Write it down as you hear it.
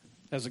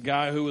As a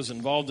guy who was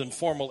involved in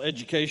formal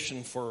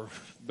education for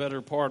better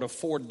part of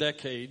 4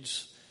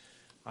 decades,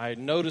 I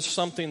noticed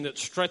something that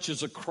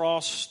stretches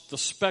across the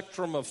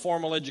spectrum of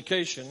formal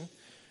education,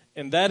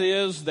 and that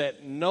is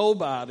that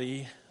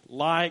nobody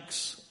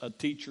likes a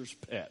teacher's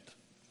pet.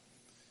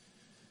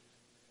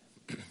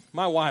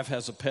 My wife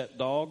has a pet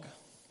dog,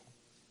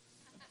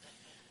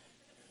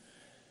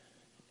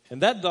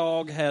 and that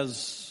dog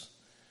has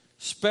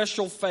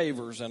special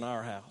favors in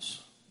our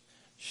house.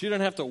 She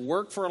doesn't have to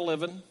work for a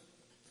living.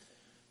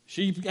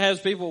 She has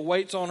people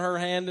weights on her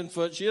hand and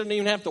foot. She doesn't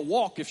even have to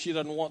walk if she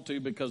doesn't want to,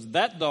 because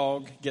that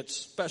dog gets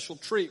special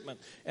treatment,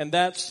 and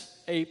that's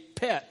a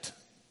pet.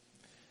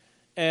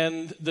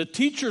 And the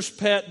teacher's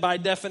pet, by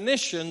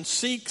definition,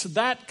 seeks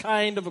that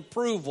kind of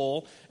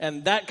approval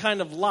and that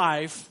kind of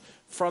life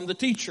from the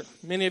teacher.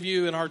 Many of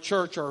you in our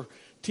church are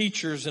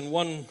teachers in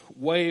one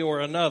way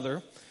or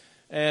another.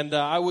 And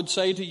I would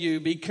say to you,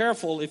 be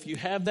careful if you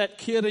have that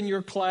kid in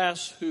your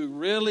class who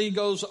really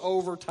goes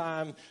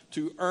overtime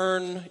to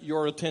earn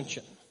your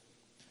attention.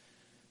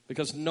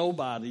 Because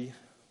nobody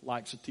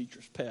likes a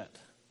teacher's pet.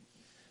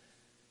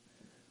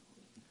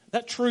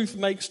 That truth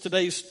makes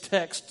today's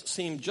text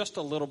seem just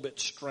a little bit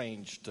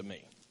strange to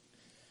me.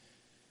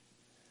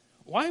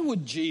 Why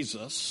would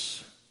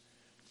Jesus,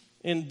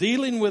 in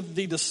dealing with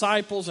the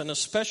disciples and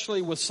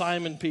especially with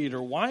Simon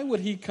Peter, why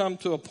would he come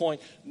to a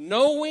point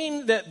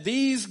knowing that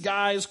these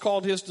guys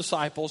called his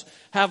disciples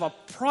have a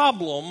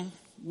problem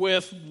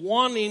with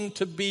wanting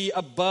to be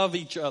above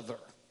each other?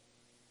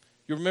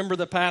 You remember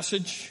the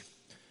passage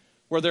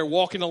where they're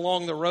walking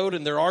along the road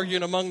and they're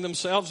arguing among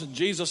themselves, and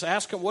Jesus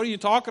asks them, "What are you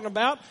talking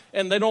about?"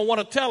 And they don't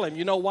want to tell him.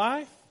 You know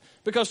why?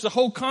 Because the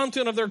whole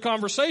content of their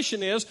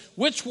conversation is,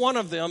 which one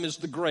of them is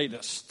the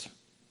greatest?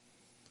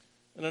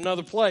 In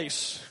another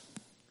place,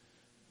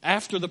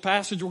 after the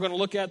passage we're going to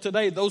look at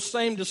today, those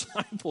same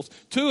disciples,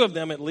 2 of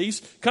them at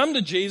least, come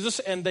to Jesus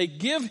and they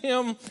give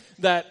him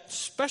that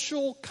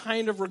special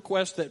kind of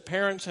request that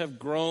parents have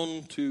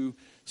grown to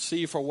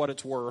see for what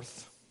it's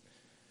worth.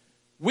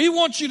 We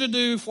want you to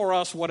do for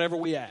us whatever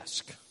we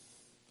ask,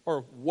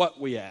 or what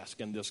we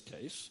ask in this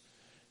case.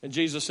 And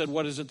Jesus said,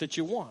 "What is it that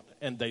you want?"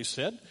 And they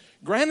said,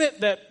 "Grant it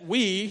that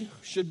we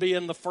should be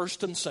in the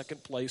first and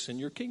second place in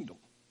your kingdom."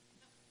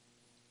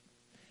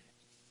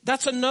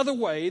 That's another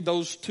way,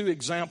 those 2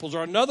 examples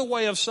are another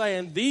way of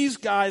saying these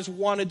guys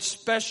wanted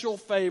special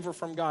favor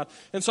from God.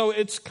 And so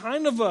it's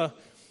kind of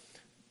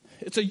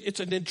it's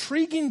an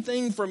intriguing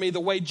thing for me, the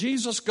way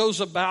Jesus goes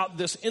about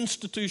this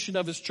institution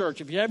of his church.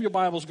 If you have your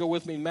Bibles, go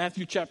with me,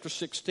 Matthew chapter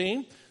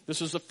 16.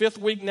 This is the 5th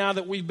week now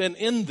that we've been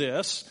in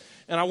this.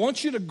 And I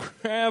want you to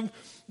grab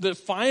the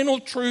final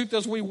truth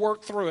as we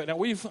work through it.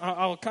 Now,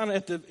 I'll kind of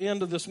at the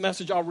end of this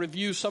message, I'll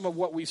review some of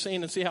what we've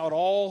seen and see how it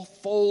all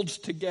folds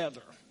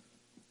together.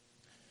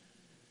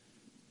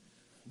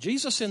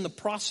 Jesus, in the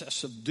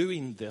process of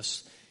doing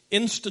this,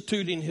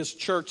 instituting his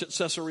church at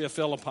Caesarea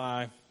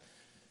Philippi,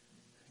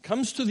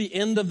 comes to the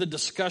end of the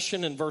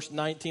discussion in verse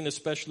 19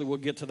 especially. We'll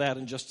get to that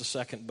in just a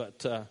second.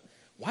 But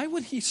why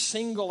would he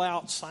single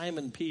out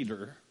Simon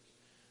Peter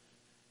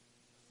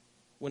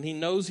when he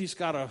knows he's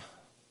got a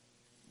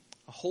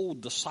whole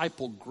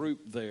disciple group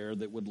there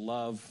that would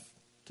love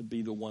to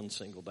be the one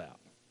singled out?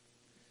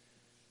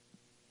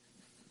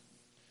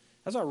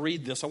 As I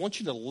read this, I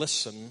want you to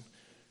listen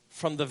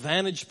from the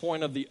vantage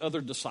point of the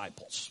other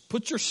disciples.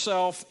 Put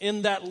yourself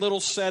in that little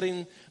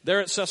setting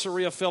there at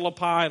Caesarea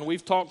Philippi, and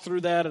we've talked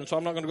through that, and so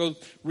I'm not going to go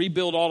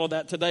rebuild all of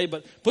that today,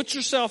 but put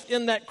yourself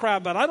in that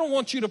crowd. But I don't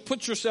want you to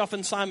put yourself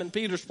in Simon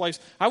Peter's place.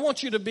 I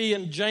want you to be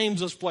in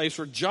James's place,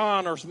 or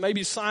John, or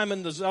maybe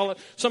Simon the Zealot.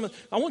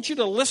 I want you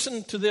to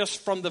listen to this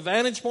from the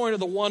vantage point of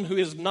the one who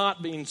is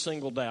not being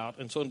singled out.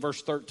 And so in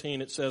verse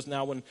 13 it says,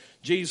 "Now when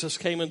Jesus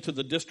came into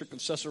the district of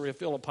Caesarea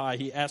Philippi,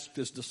 he asked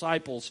his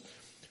disciples,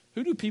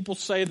 'Who do people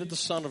say that the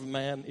Son of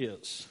Man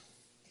is?'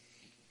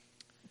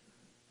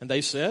 And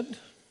they said,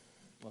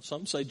 well,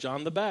 some say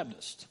John the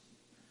Baptist.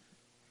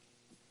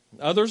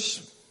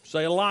 Others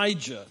say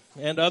Elijah,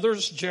 and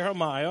others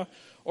Jeremiah,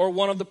 or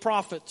one of the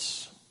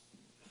prophets."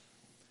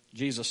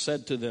 Jesus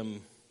said to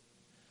them,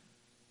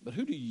 "But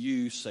who do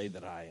you say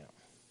that I am?"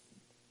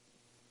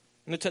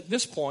 And it's at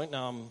this point,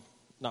 now I'm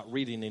not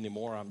reading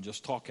anymore, I'm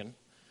just talking,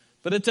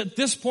 but it's at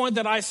this point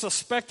that I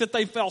suspect that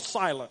they fell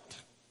silent.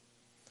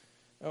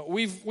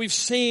 We've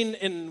seen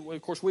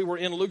of course, we were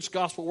in Luke's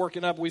gospel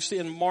working up. We've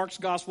seen in Mark's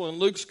gospel and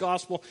Luke's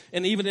gospel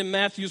and even in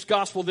Matthew's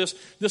gospel this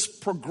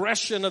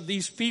progression of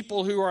these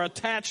people who are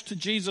attached to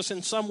Jesus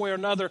in some way or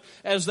another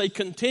as they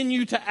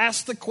continue to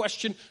ask the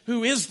question,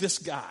 who is this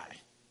guy?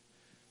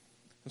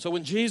 And so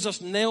when Jesus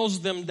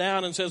nails them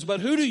down and says, "But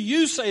who do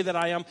you say that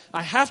I am?"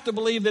 I have to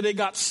believe that it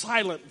got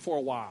silent for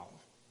a while.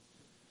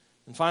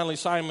 And finally,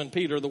 Simon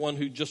Peter, the one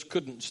who just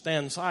couldn't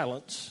stand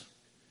silence,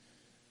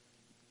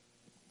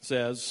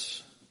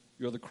 says,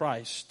 "You're the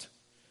Christ,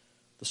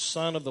 the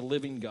Son of the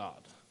living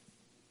God."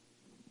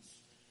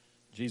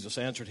 Jesus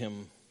answered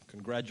him,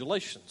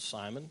 "Congratulations,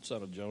 Simon,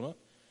 son of Jonah.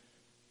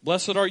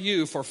 Blessed are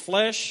you, for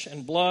flesh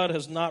and blood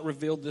has not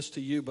revealed this to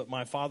you, but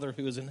my Father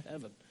who is in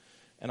heaven.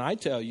 And I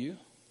tell you,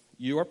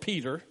 you are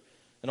Peter,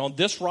 And on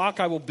this rock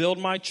I will build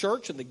my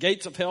church, and the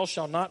gates of hell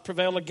shall not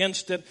prevail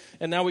against it.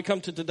 And now we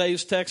come to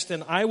today's text.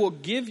 And I will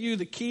give you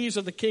the keys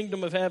of the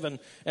kingdom of heaven.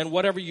 And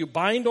whatever you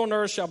bind on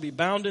earth shall be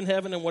bound in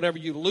heaven. And whatever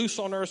you loose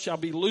on earth shall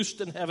be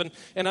loosed in heaven.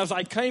 And as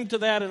I came to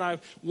that and I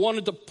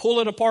wanted to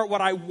pull it apart,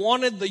 what I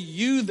wanted the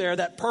you there,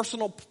 that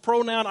personal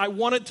pronoun, I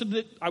wanted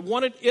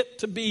it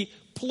to be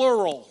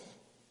plural.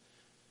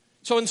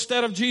 So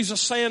instead of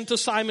Jesus saying to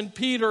Simon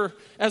Peter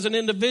as an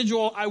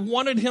individual, I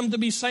wanted him to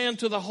be saying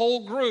to the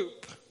whole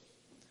group,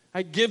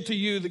 I give to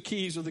you the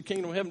keys of the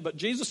kingdom of heaven. But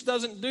Jesus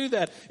doesn't do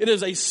that. It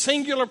is a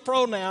singular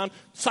pronoun.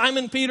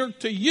 Simon Peter,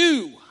 to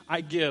you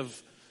I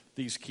give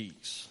these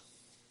keys.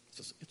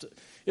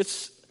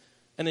 It's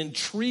an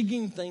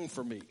intriguing thing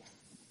for me,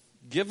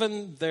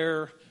 given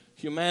their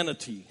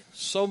humanity,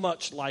 so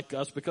much like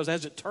us, because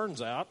as it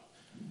turns out,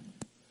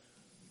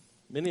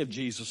 many of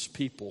Jesus'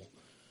 people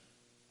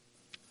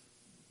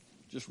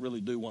just really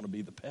do want to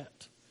be the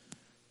pet.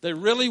 They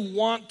really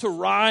want to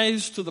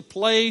rise to the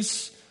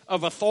place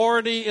of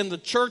authority in the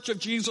church of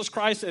Jesus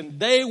Christ, and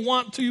they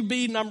want to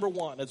be number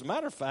one. As a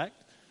matter of fact,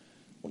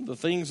 one of the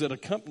things that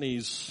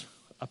accompanies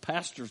a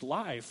pastor's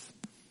life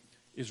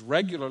is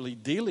regularly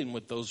dealing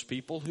with those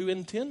people who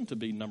intend to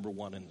be number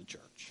one in the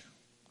church.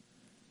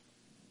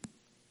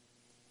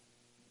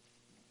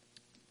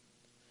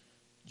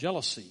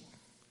 Jealousy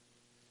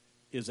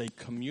is a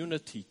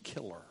community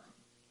killer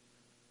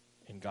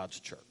in God's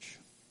church.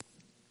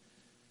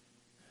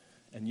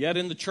 And yet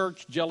in the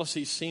church,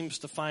 jealousy seems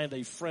to find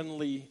a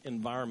friendly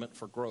environment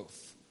for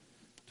growth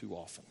too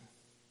often.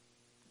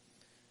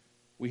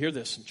 We hear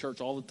this in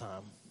church all the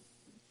time.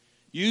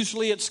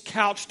 Usually it's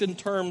couched in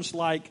terms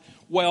like,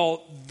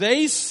 well,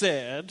 they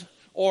said,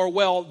 or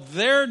well,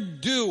 they're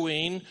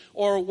doing,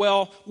 or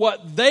well,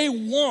 what they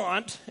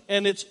want,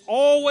 and it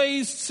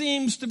always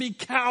seems to be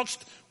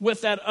couched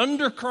with that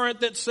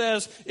undercurrent that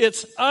says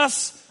it's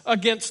us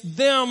against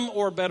them,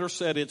 or better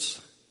said, it's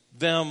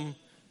them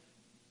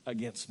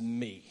against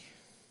me.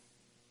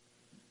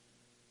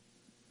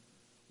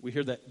 We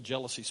hear that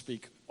jealousy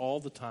speak all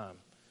the time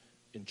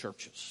in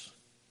churches.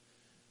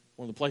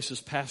 One of the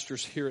places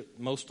pastors hear it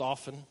most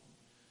often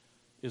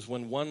is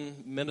when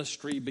one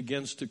ministry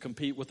begins to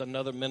compete with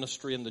another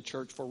ministry in the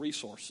church for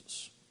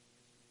resources.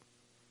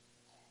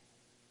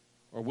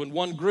 Or when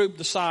one group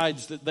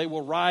decides that they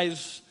will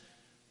rise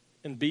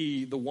and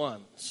be the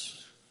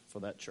ones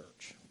for that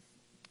church.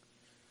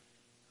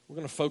 We're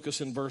going to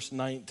focus in verse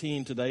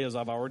 19 today, as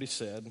I've already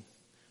said.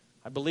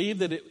 I believe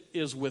that it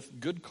is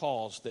with good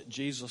cause that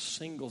Jesus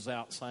singles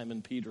out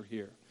Simon Peter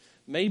here.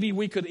 Maybe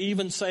we could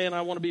even say, and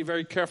I want to be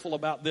very careful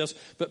about this,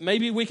 but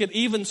maybe we could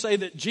even say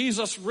that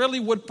Jesus really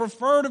would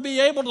prefer to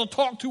be able to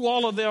talk to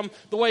all of them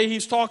the way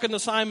he's talking to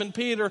Simon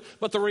Peter.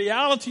 But the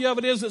reality of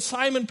it is that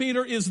Simon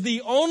Peter is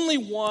the only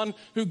one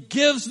who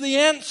gives the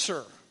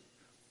answer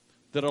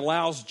that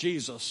allows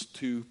Jesus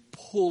to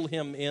pull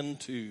him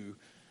into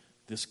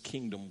this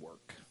kingdom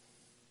work.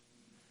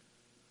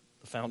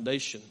 The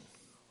foundation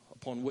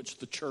upon which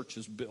the church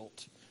is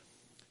built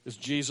is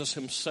Jesus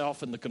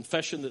himself, and the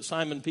confession that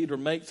Simon Peter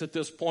makes at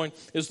this point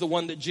is the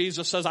one that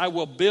Jesus says, I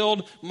will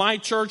build my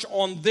church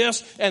on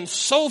this. And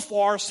so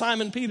far,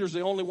 Simon Peter's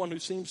the only one who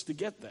seems to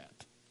get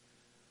that.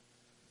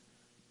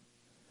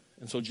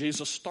 And so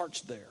Jesus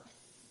starts there,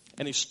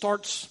 and he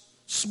starts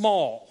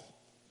small,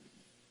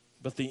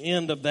 but the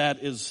end of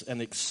that is an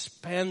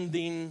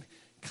expanding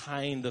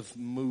kind of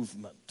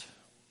movement.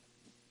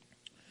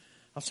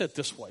 I'll say it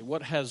this way.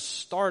 What has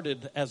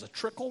started as a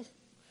trickle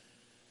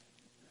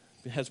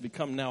has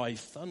become now a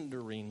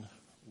thundering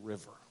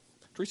river.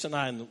 Teresa and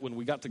I, when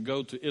we got to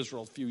go to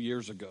Israel a few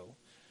years ago,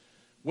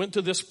 went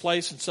to this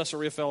place in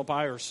Caesarea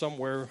Philippi or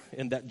somewhere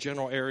in that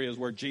general area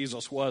where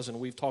Jesus was,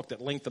 and we've talked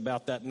at length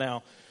about that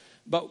now.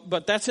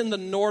 But that's in the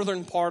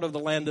northern part of the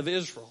land of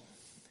Israel.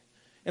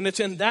 And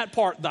it's in that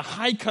part, the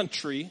high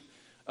country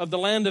of the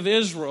land of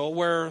Israel,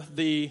 where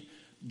the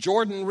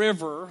Jordan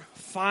River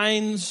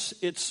finds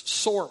its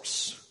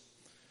source.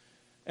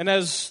 And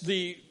as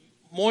the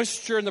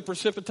moisture and the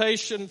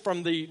precipitation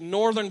from the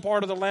northern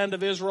part of the land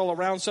of Israel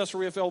around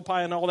Caesarea Philippi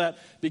and all that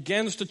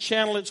begins to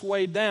channel its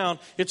way down,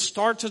 it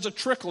starts as a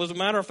trickle. As a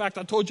matter of fact,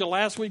 I told you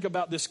last week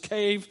about this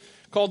cave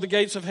called the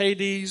Gates of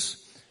Hades,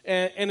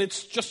 and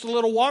it's just a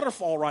little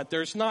waterfall right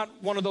there. It's not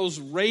one of those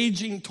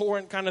raging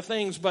torrent kind of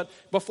things, but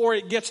before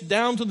it gets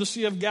down to the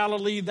Sea of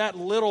Galilee, that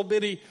little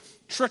bitty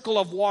trickle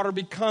of water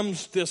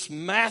becomes this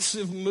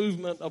massive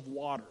movement of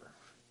water.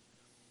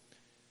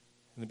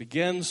 And it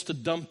begins to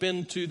dump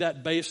into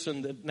that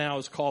basin that now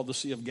is called the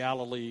Sea of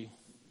Galilee,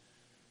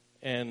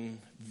 and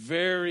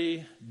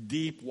very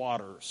deep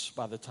waters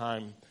by the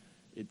time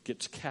it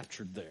gets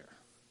captured there.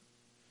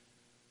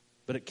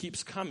 But it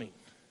keeps coming.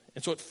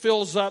 And so it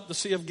fills up the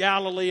Sea of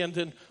Galilee, and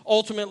then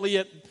ultimately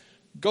it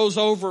goes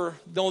over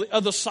the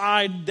other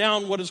side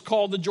down what is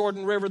called the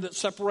Jordan River that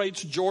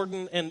separates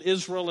Jordan and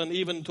Israel and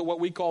even to what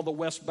we call the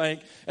West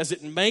Bank as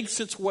it makes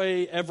its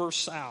way ever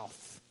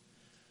south.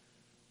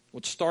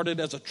 What started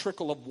as a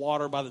trickle of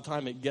water by the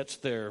time it gets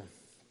there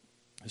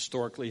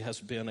historically has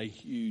been a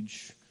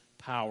huge,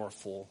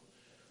 powerful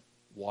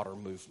water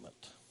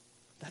movement.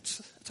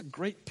 That's a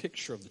great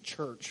picture of the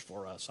church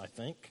for us, I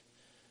think.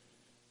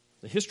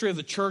 The history of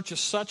the church is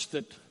such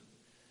that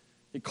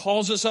it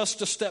causes us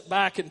to step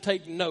back and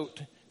take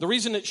note. The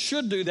reason it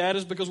should do that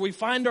is because we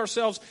find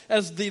ourselves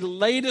as the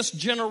latest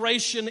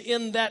generation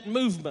in that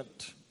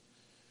movement.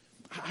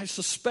 I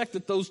suspect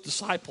that those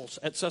disciples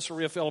at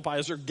Caesarea Philippi,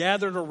 as they're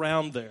gathered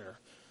around there,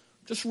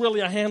 just really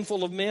a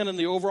handful of men in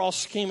the overall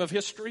scheme of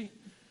history.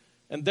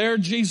 And there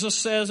Jesus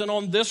says, and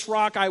on this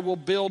rock I will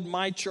build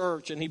my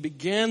church. And he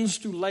begins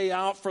to lay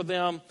out for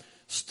them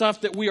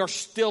stuff that we are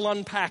still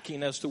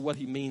unpacking as to what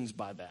he means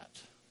by that.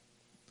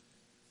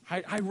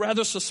 I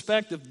rather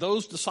suspect if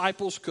those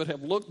disciples could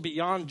have looked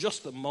beyond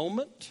just the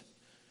moment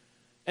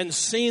and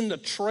seen the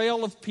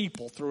trail of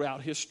people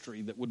throughout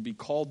history that would be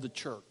called the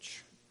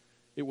church,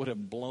 it would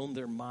have blown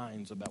their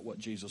minds about what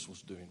Jesus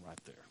was doing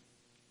right there.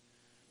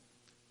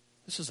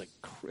 This is a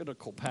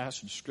critical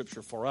passage of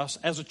Scripture for us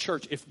as a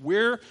church. If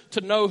we're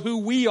to know who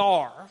we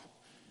are,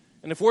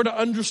 and if we're to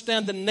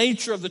understand the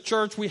nature of the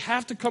church, we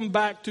have to come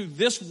back to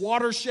this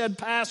watershed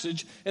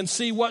passage and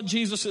see what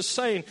Jesus is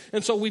saying.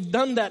 And so we've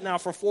done that now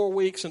for 4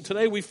 weeks, and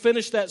today we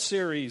finished that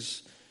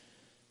series.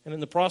 And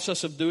in the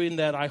process of doing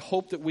that, I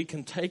hope that we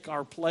can take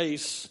our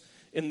place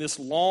in this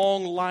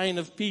long line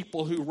of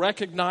people who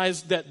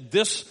recognize that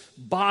this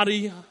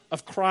body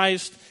of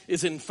Christ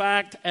is in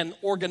fact an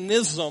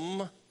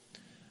organism,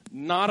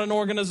 not an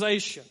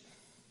organization.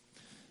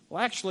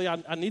 Well, actually,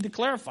 I need to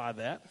clarify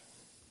that.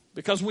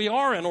 Because we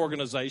are an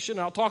organization.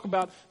 I'll talk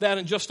about that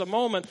in just a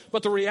moment.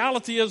 But the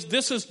reality is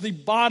this is the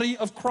body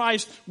of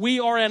Christ. We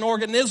are an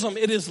organism.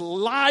 It is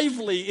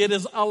lively. It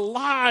is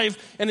alive.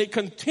 And it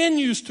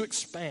continues to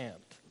expand.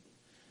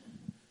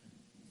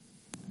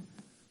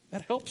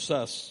 That helps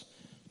us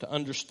to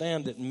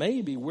understand that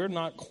maybe we're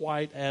not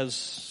quite as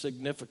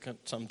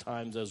significant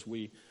sometimes as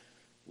we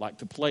like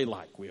to play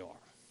like we are.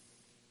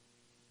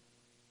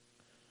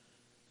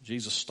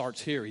 Jesus starts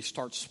here. He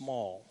starts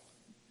small.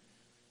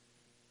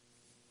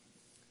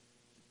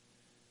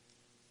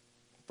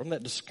 From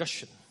that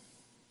discussion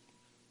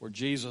where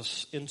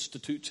Jesus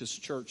institutes his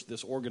church,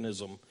 this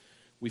organism,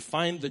 we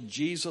find the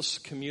Jesus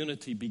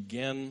community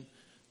begin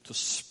to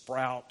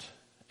sprout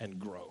and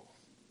grow.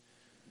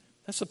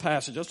 That's the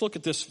passage. Let's look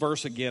at this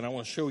verse again. I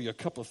want to show you a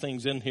couple of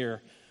things in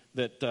here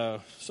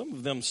that some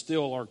of them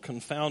still are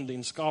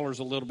confounding scholars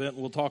a little bit, and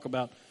we'll talk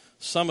about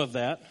some of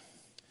that.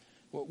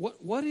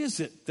 What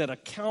is it that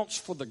accounts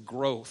for the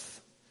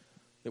growth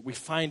that we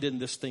find in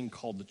this thing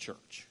called the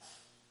church?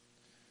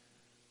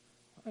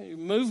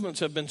 Movements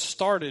have been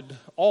started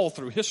all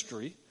through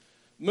history.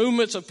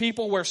 Movements of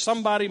people where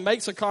somebody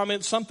makes a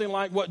comment, something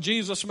like what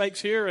Jesus makes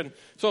here. And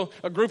so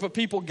a group of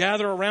people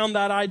gather around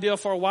that idea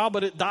for a while,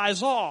 but it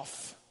dies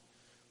off.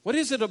 What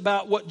is it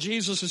about what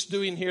Jesus is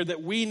doing here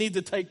that we need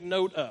to take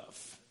note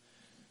of?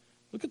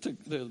 Look at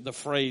the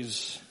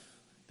phrase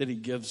that he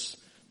gives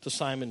to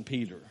Simon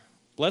Peter.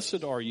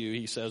 Blessed are you,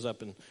 he says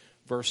up in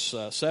verse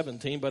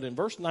 17, but in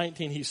verse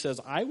 19 he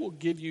says, I will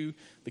give you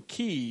the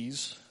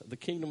keys of the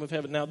kingdom of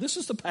heaven. Now this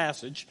is the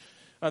passage,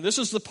 this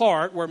is the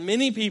part where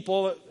many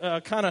people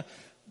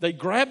they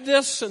grab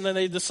this and then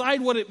they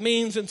decide what it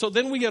means, and so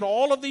then we get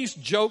all of these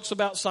jokes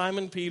about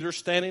Simon Peter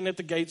standing at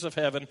the gates of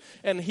heaven,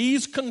 and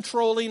he's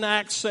controlling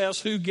access,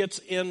 who gets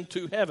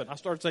into heaven. I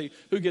started to say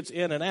who gets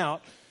in and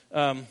out,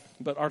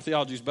 but our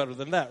theology is better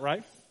than that,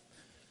 right?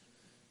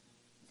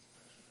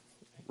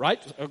 Right?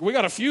 We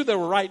got a few that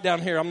were right down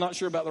here. I'm not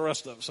sure about the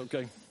rest of us,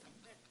 okay?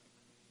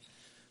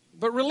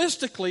 But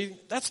realistically,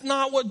 that's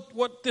not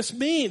what this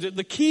means.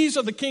 The keys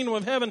of the kingdom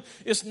of heaven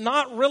is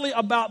not really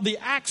about the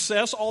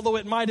access, although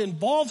it might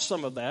involve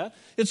some of that.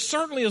 It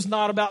certainly is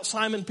not about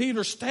Simon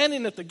Peter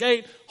standing at the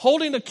gate,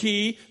 holding a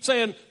key,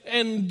 saying,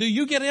 and do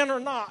you get in or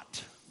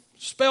not?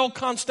 Spell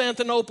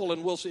Constantinople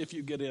and we'll see if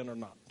you get in or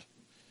not.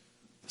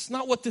 That's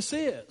not what this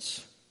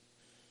is.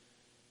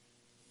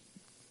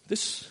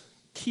 This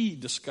key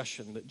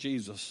discussion that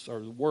Jesus,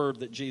 or the word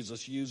that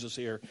Jesus uses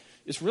here,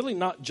 is really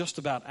not just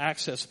about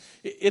access.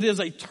 It is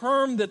a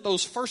term that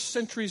those first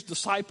century's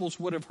disciples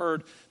would have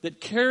heard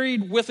that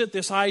carried with it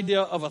this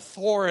idea of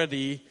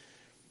authority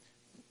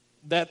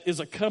that is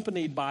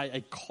accompanied by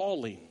a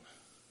calling.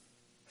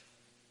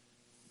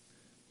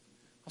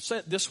 I'll say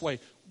it this way.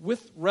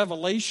 With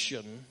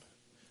revelation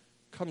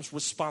comes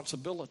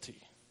responsibility.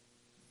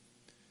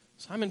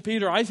 Simon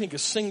Peter, I think,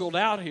 is singled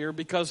out here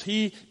because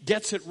he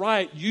gets it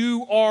right.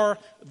 You are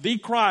the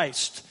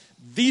Christ,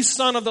 the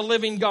Son of the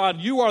living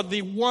God. You are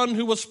the one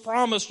who was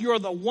promised. You are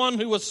the one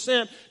who was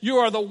sent. You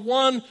are the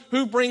one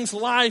who brings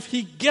life.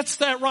 He gets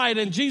that right.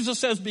 And Jesus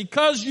says,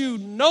 because you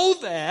know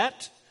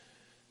that,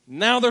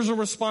 now there's a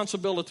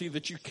responsibility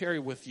that you carry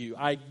with you.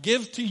 I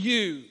give to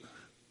you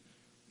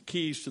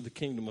keys to the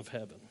kingdom of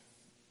heaven.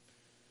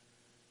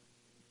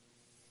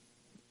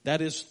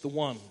 That is the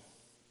one,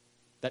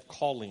 that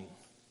calling.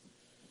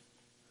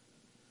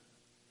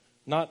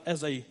 Not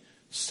as a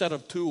set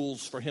of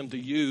tools for him to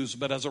use,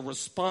 but as a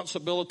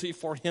responsibility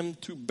for him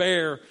to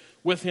bear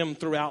with him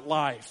throughout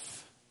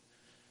life.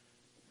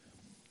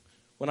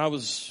 When I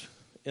was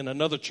in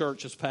another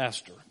church as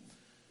pastor,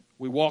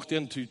 We walked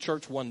into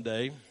church one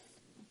day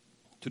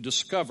to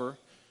discover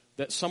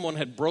that someone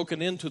had broken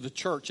into the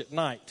church at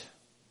night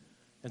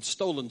and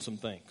stolen some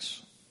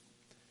things.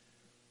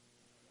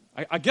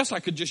 I guess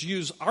I could just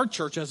use our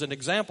church as an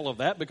example of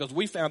that, because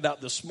we found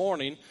out this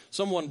morning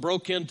someone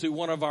broke into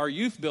one of our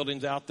youth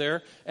buildings out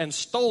there and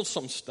stole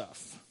some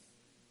stuff.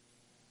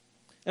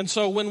 And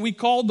so when we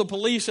called the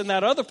police in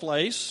that other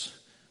place,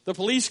 the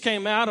police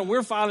came out and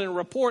we're filing a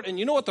report. And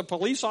you know what the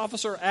police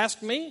officer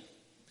asked me?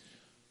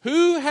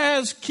 Who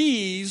has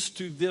keys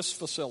to this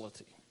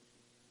facility?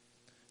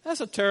 That's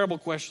a terrible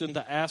question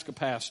to ask a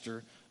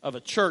pastor of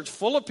a church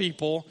full of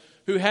people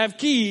who have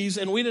keys,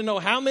 and we didn't know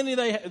how many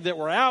that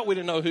were out. We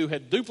didn't know who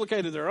had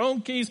duplicated their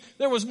own keys.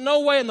 There was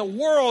no way in the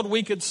world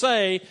we could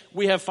say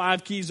we have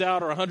 5 keys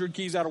out or 100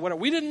 keys out or whatever.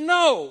 We didn't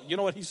know. You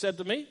know what he said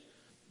to me?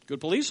 Good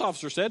police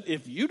officer said,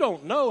 if you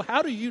don't know,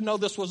 how do you know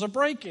this was a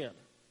break-in?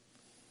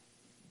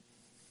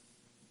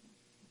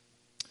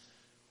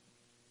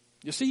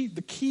 You see,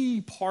 the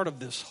key part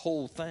of this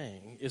whole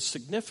thing is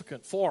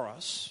significant for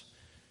us.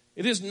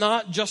 It is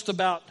not just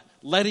about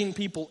letting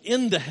people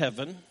into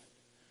heaven.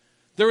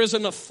 There is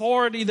an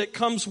authority that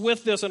comes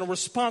with this and a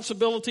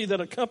responsibility that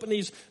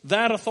accompanies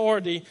that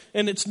authority.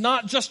 And it's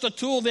not just a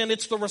tool then,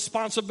 it's the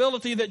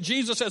responsibility that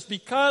Jesus says,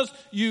 because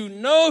you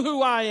know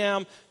who I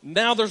am,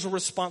 now there's a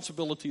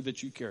responsibility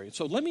that you carry.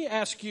 So let me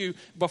ask you,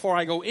 before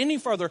I go any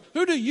further,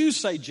 who do you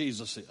say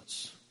Jesus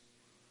is?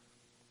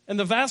 And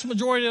the vast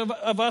majority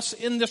of us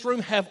in this room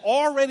have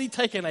already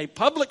taken a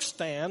public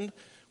stand,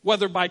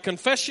 whether by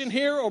confession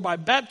here or by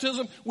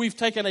baptism. We've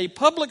taken a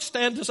public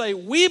stand to say,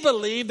 we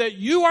believe that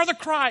you are the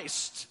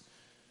Christ.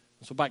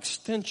 So by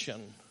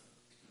extension,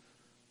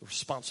 the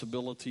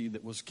responsibility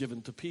that was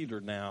given to Peter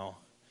now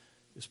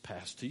is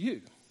passed to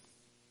you.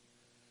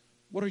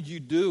 What are you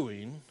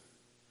doing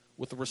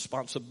with the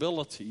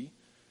responsibility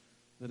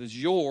that is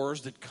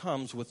yours, that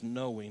comes with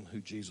knowing who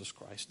Jesus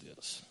Christ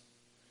is?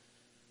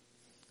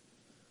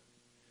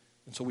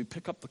 And so we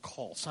pick up the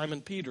call.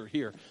 Simon Peter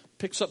here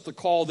picks up the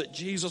call that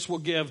Jesus will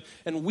give.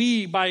 And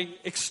we, by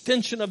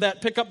extension of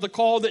that, pick up the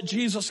call that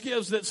Jesus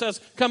gives that says,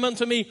 come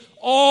unto me,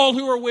 all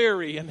who are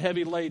weary and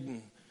heavy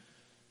laden,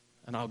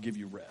 and I'll give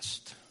you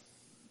rest.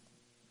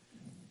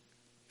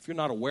 If you're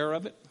not aware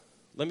of it,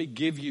 let me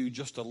give you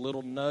just a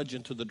little nudge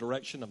into the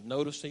direction of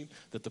noticing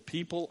that the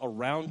people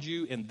around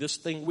you in this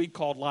thing we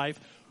call life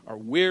are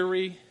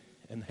weary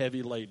and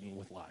heavy laden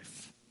with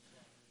life.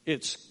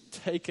 It's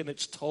taken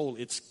its toll.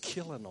 It's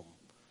killing them.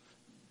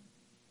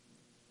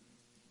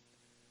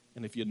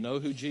 And if you know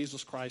who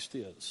Jesus Christ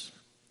is,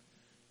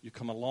 you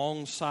come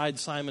alongside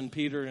Simon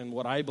Peter in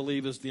what I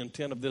believe is the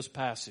intent of this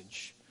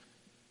passage.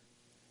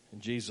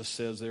 And Jesus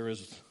says there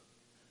is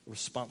a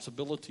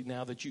responsibility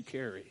now that you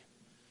carry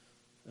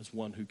as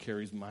one who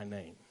carries my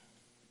name.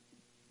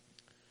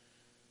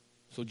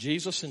 So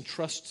Jesus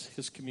entrusts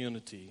his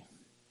community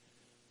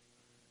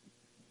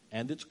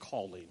and its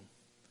calling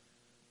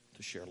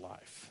to share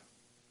life.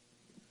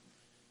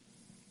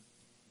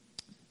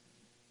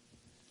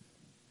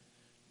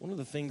 One of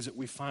the things that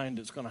we find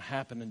is going to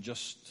happen in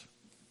just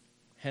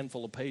a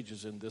handful of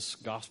pages in this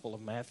Gospel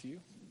of Matthew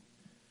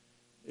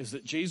is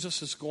that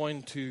Jesus is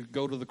going to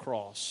go to the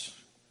cross.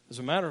 As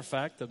a matter of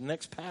fact, the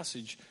next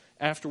passage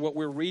after what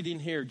we're reading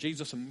here,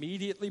 Jesus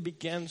immediately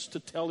begins to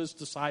tell his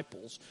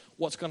disciples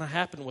what's going to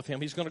happen with him.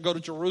 He's going to go to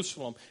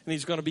Jerusalem and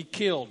he's going to be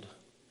killed.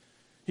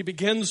 He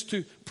begins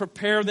to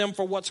prepare them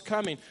for what's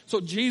coming.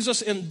 So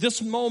Jesus in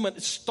this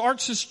moment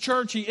starts his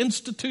church. He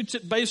institutes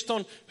it based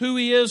on who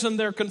he is and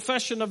their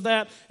confession of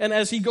that. And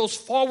as he goes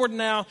forward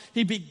now,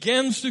 he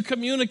begins to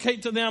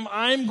communicate to them,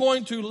 I'm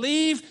going to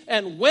leave.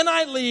 And when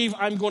I leave,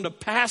 I'm going to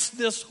pass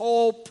this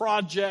whole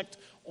project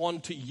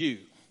on to you.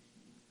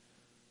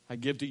 I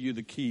give to you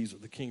the keys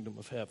of the kingdom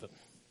of heaven.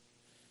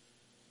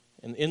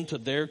 And into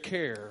their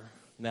care,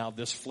 now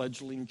this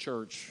fledgling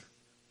church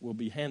will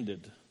be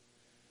handed.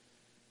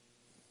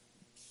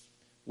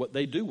 What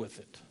they do with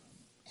it,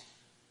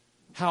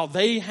 how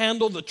they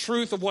handle the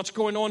truth of what's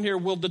going on here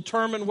will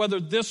determine whether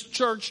this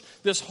church,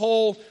 this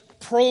whole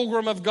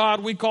program of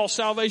God we call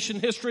salvation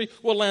history,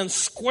 will land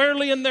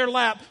squarely in their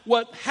lap.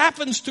 What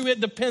happens to it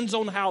depends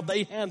on how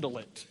they handle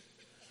it.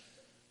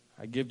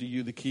 I give to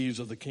you the keys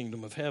of the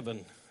kingdom of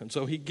heaven. And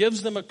so he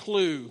gives them a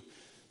clue.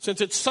 Since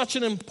it's such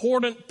an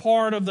important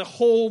part of the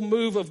whole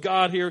move of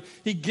God here,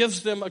 he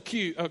gives them a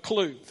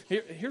clue.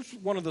 Here's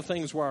one of the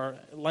things where our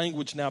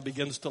language now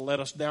begins to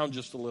let us down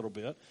just a little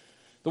bit.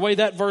 The way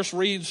that verse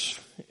reads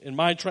in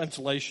my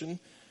translation,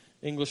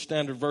 English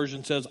Standard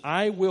Version says,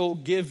 I will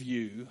give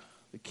you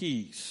the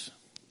keys.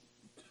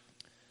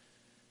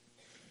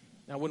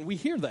 Now, when we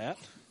hear that,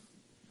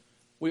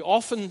 we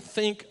often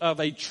think of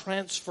a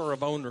transfer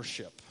of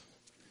ownership.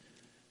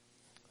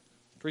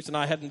 Teresa and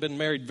I hadn't been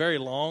married very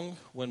long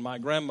when my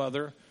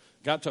grandmother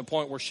got to a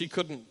point where she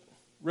couldn't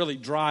really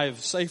drive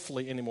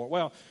safely anymore.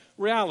 Well,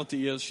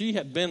 reality is she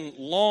had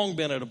long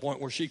been at a point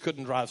where she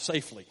couldn't drive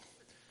safely.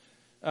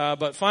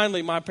 But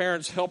finally, my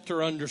parents helped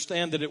her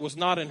understand that it was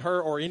not in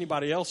her or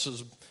anybody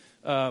else's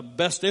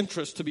best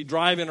interest to be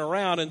driving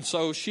around. And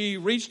so she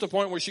reached a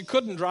point where she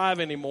couldn't drive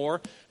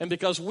anymore. And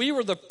because we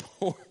were the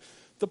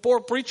poor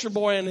preacher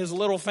boy and his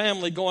little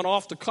family going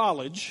off to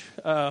college,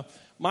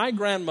 my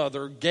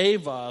grandmother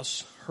gave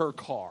us her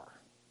car.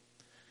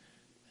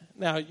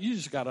 Now, you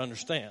just got to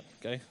understand,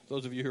 okay?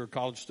 Those of you who are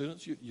college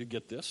students, you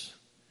get this.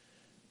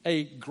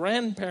 A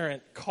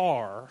grandparent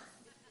car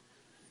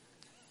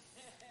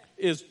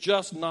is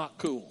just not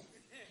cool.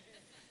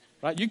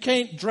 Right? You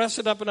can't dress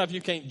it up enough.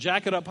 You can't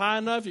jack it up high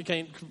enough. You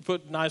can't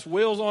put nice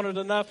wheels on it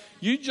enough.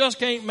 You just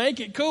can't make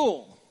it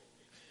cool.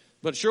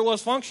 But it sure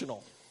was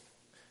functional.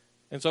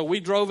 And so we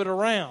drove it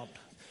around.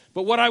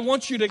 But what I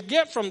want you to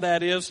get from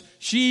that is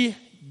she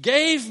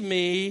gave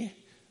me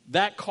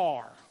that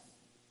car.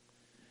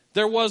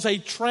 There was a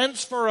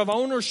transfer of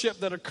ownership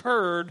that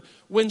occurred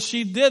when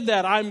she did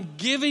that. I'm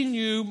giving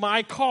you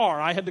my car.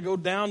 I had to go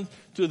down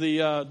to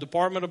the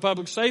Department of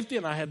Public Safety,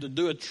 and I had to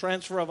do a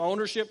transfer of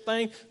ownership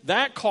thing.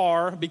 That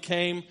car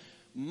became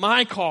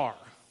my car.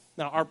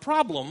 Now, our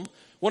problem,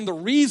 one of the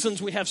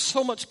reasons we have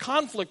so much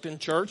conflict in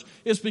church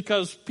is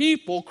because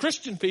people,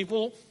 Christian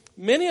people,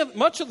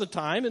 much of the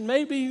time, and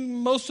maybe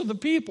most of the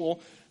people,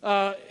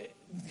 I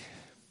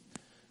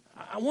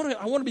want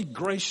to be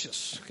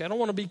gracious. Okay? I don't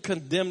want to be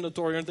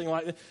condemnatory or anything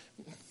like that.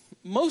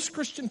 Most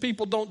Christian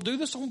people don't do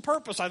this on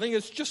purpose. I think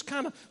it's just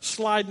kind of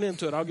sliding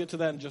into it. I'll get to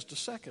that in just a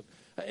second.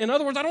 In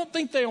other words, I don't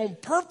think they on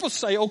purpose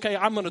say, okay,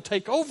 I'm going to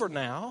take over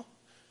now.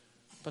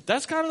 But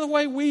that's kind of the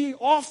way we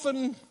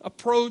often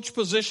approach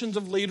positions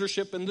of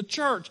leadership in the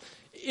church.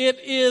 It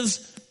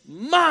is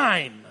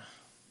mine.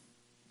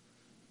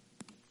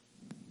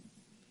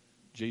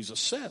 Jesus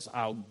says,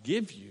 I'll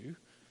give you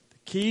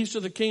keys to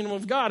the kingdom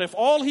of God. If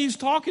all he's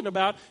talking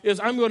about is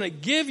I'm going to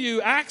give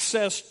you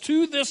access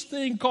to this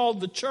thing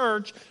called the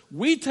church,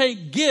 we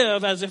take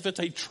give as if it's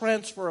a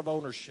transfer of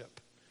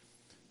ownership,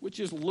 which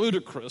is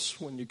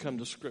ludicrous when you come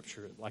to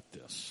Scripture like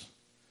this.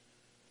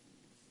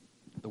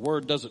 The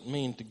word doesn't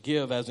mean to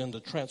give as in to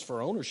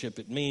transfer ownership.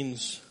 It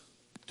means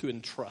to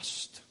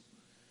entrust.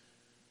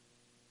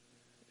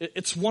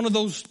 It's one of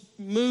those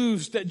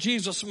moves that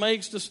Jesus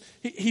makes.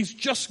 He's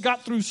just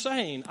got through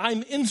saying,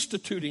 I'm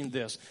instituting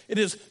this. It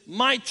is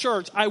my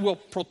church. I will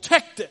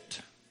protect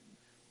it.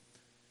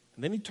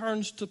 And then he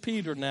turns to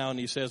Peter now and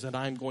he says, and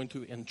I'm going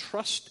to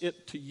entrust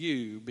it to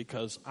you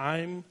because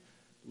I'm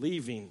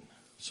leaving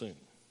soon.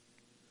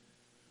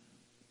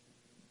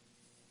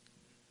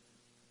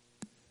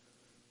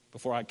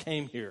 Before I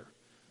came here,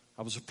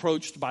 I was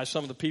approached by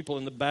some of the people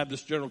in the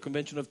Baptist General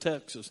Convention of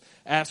Texas,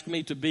 asked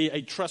me to be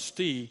a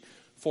trustee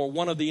for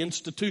one of the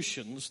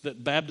institutions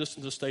that Baptist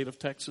in the state of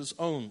Texas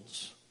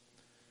owns.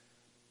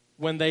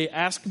 When they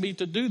asked me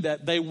to do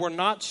that, they were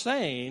not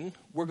saying,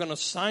 we're going to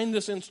sign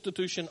this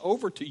institution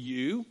over to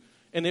you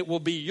and it will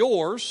be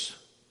yours.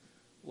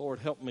 Lord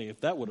help me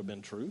if that would have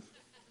been true.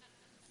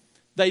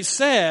 They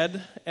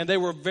said, and they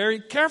were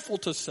very careful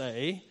to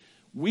say,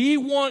 we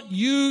want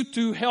you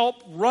to help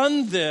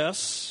run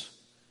this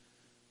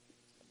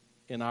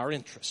in our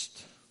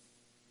interest.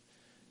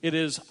 It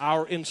is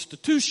our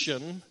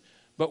institution,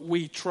 but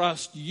we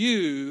trust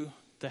you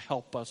to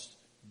help us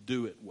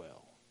do it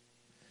well.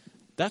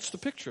 That's the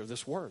picture of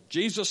this word.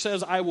 Jesus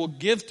says, I will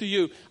give to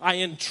you, I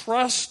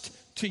entrust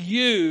to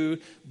you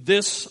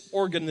this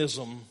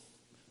organism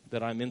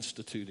that I'm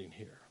instituting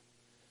here.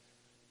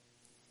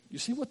 You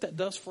see what that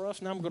does for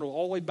us? Now I'm going to go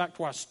all the way back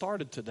to where I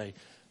started today.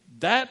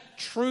 That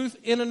truth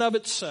in and of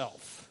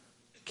itself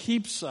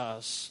keeps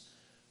us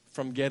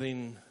from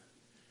getting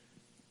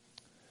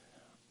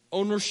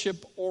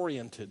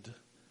ownership-oriented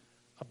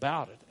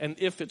about it. And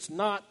if it's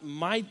not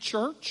my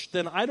church,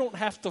 then I don't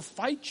have to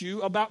fight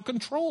you about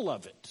control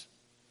of it.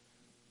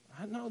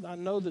 I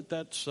know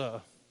that's it's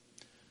a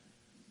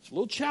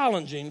little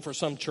challenging for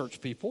some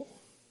church people.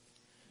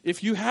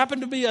 If you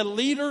happen to be a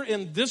leader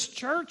in this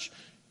church,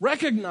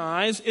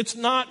 recognize it's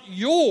not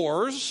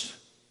yours,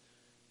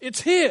 it's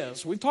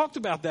his. We've talked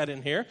about that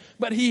in here.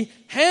 But he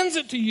hands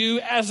it to you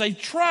as a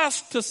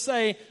trust to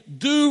say,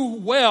 do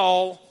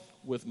well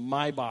with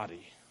my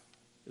body.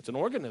 It's an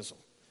organism.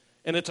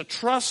 And it's a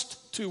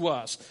trust to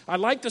us. I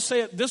like to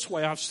say it this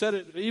way. I've said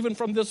it even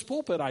from this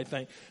pulpit, I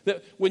think.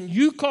 That when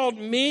you called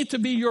me to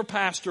be your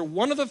pastor,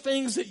 one of the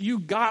things that you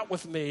got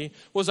with me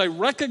was a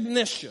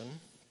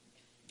recognition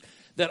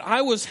that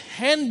I was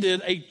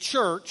handed a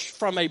church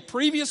from a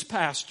previous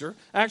pastor,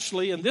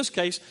 actually in this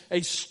case,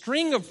 a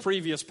string of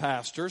previous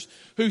pastors,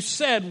 who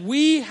said,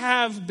 we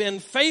have been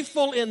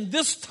faithful in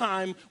this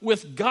time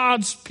with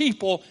God's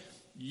people.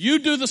 You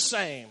do the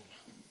same.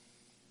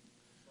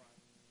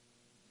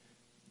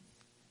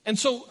 And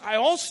so I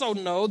also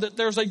know that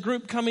there's a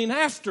group coming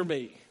after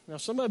me. Now,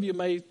 some of you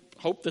may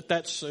hope that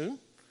that's soon.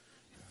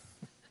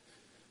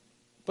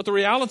 But the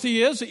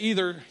reality is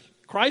either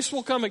Christ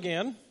will come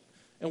again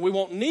and we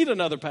won't need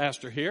another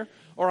pastor here,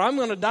 or I'm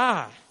going to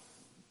die.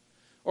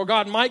 Or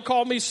God might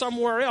call me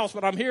somewhere else,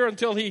 but I'm here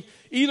until he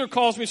either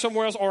calls me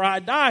somewhere else or I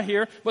die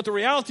here. But the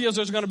reality is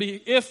there's going to be,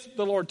 if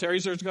the Lord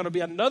tarries, there's going to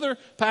be another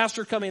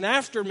pastor coming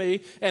after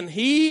me, and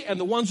he and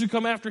the ones who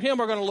come after him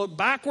are going to look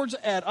backwards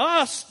at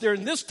us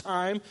during this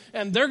time,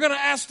 and they're going to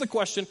ask the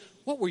question,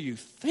 what were you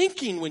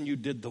thinking when you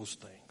did those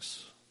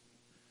things?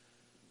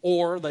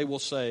 Or they will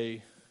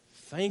say,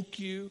 thank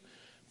you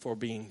for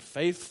being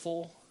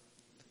faithful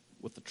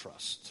with the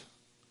trust.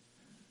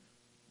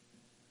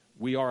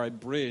 We are a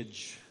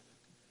bridge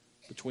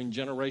between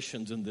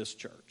generations in this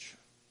church.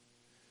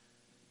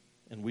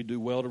 And we do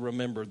well to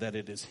remember that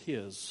it is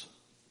his,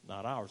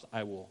 not ours.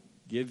 I will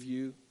give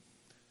you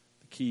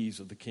the keys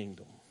of the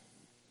kingdom.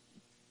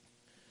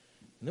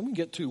 And then we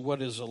get to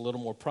what is a little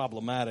more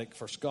problematic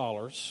for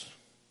scholars.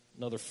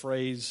 Another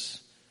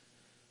phrase,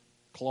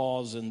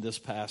 clause in this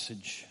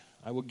passage.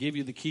 I will give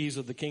you the keys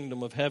of the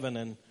kingdom of heaven,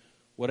 and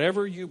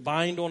whatever you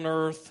bind on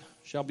earth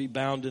shall be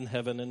bound in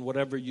heaven, and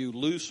whatever you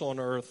loose on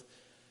earth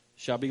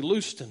shall be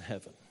loosed in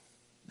heaven.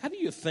 How do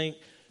you think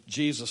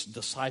Jesus'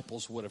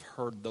 disciples would have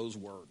heard those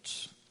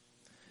words?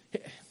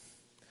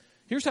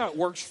 Here's how it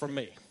works for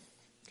me,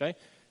 okay?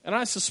 And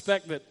I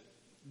suspect that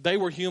they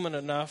were human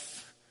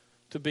enough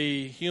to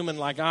be human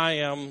like I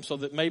am, so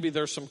that maybe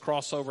there's some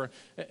crossover.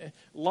 A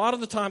lot of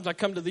the times I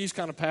come to these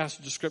kind of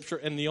passages of Scripture,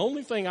 and the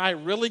only thing I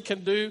really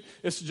can do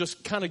is to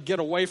just kind of get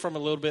away from it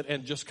a little bit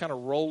and just kind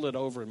of roll it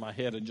over in my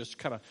head and just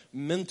kind of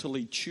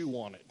mentally chew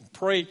on it,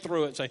 pray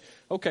through it, and say,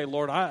 okay,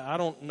 Lord, I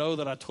don't know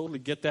that I totally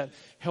get that.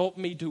 Help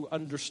me to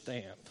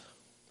understand.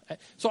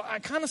 So I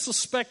kind of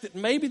suspect that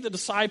maybe the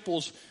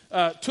disciples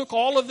took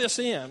all of this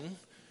in,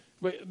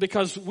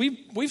 because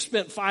we've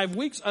spent 5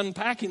 weeks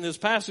unpacking this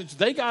passage.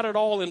 They got it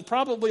all in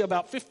probably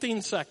about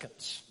 15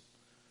 seconds.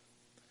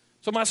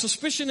 So my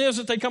suspicion is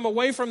that they come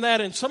away from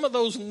that, and some of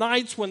those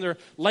nights when they're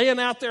laying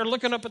out there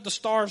looking up at the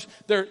stars,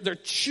 they're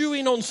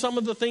chewing on some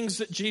of the things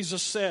that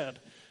Jesus said.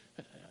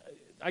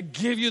 I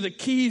give you the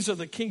keys of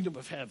the kingdom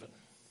of heaven.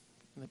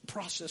 And they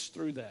process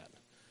through that.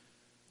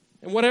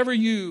 And whatever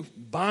you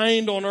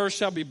bind on earth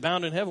shall be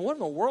bound in heaven. What in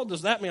the world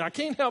does that mean? I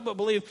can't help but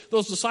believe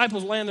those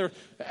disciples laying there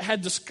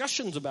had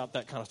discussions about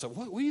that kind of stuff.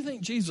 What do you think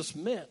Jesus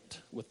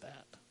meant with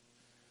that?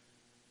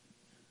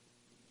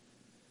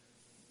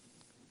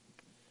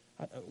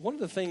 One of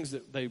the things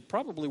that they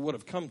probably would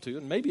have come to,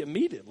 and maybe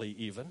immediately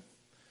even,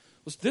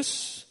 was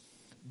this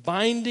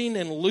binding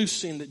and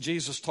loosing that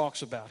Jesus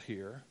talks about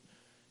here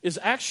is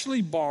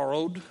actually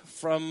borrowed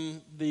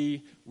from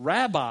the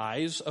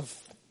rabbis of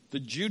the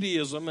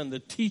Judaism and the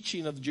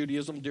teaching of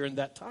Judaism during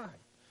that time.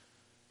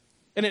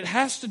 And it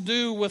has to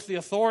do with the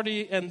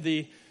authority and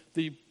the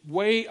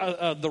way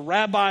the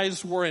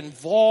rabbis were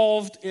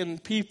involved in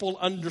people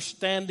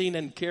understanding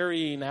and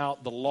carrying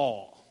out the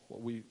law,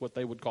 what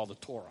they would call the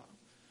Torah.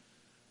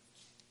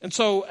 And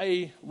so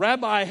a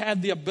rabbi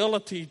had the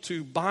ability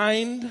to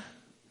bind,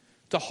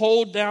 to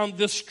hold down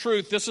this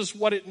truth, this is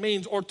what it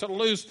means, or to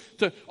loose,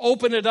 to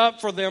open it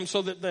up for them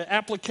so that the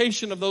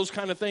application of those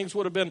kind of things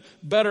would have been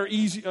better,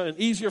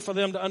 easier for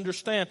them to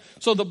understand.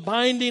 So the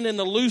binding and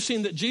the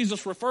loosing that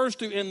Jesus refers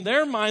to in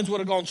their minds would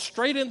have gone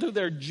straight into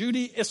their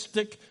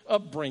Judaistic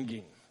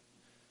upbringing.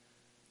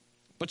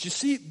 But you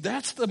see,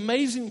 that's the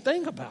amazing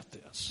thing about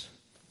this.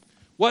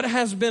 What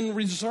has been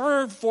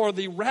reserved for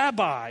the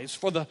rabbis,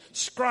 for the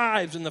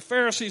scribes and the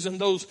Pharisees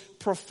and those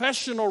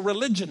professional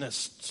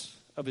religionists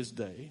of his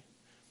day,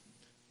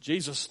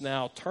 Jesus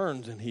now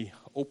turns and he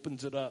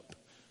opens it up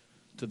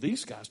to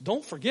these guys.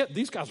 Don't forget,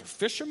 these guys are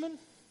fishermen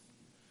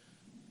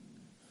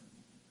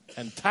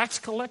and tax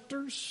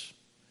collectors.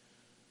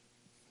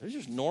 They're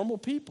just normal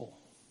people.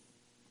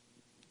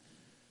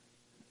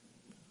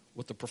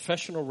 What the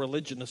professional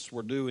religionists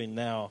were doing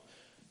now,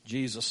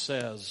 Jesus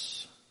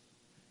says,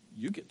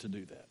 you get to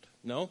do that.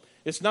 No,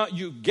 it's not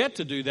you get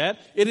to do that.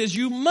 It is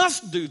you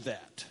must do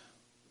that.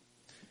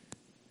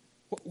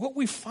 What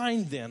we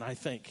find then, I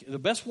think, the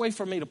best way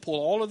for me to pull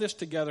all of this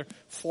together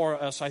for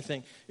us, I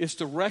think, is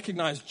to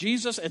recognize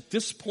Jesus at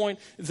this point,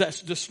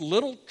 that's this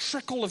little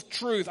trickle of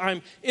truth.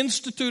 I'm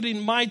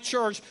instituting my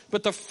church,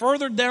 but the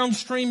further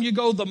downstream you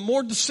go, the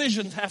more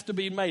decisions have to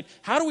be made.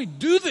 How do we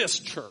do this,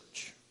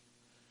 church?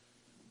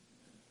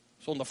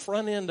 So on the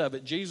front end of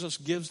it, Jesus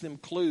gives them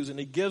clues and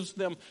he gives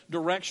them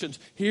directions.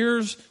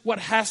 Here's what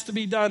has to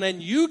be done.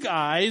 And you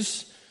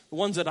guys, the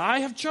ones that I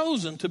have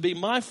chosen to be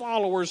my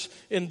followers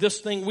in this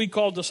thing we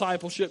call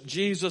discipleship,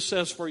 Jesus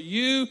says for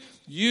you,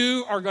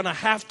 you are going to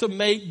have to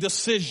make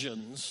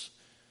decisions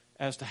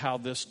as to how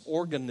this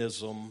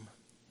organism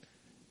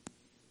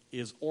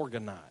is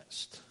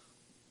organized.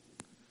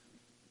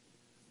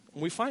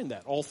 And we find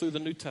that all through the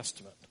New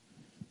Testament.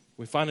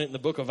 We find it in the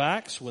book of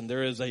Acts when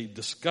there is a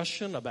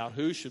discussion about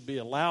who should be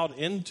allowed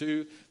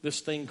into this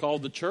thing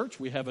called the church.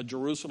 We have a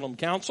Jerusalem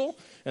council,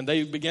 and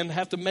they begin to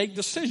have to make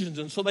decisions.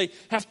 And so they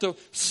have to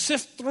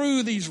sift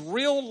through these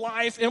real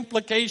life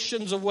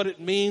implications of what it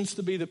means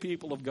to be the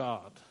people of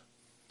God.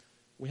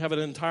 We have an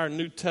entire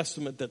New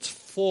Testament that's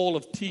full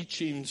of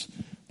teachings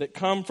that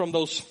come from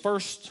those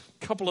first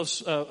couple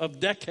of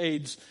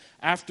decades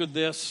after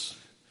this,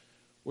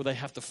 where they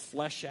have to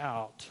flesh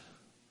out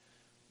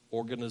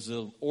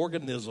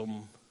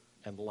organism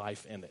and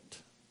life in it.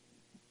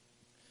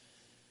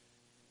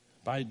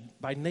 By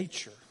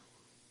nature,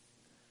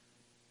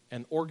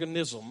 an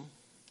organism,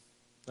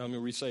 let me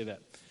re-say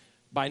that.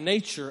 By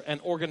nature, an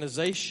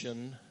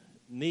organization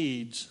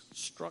needs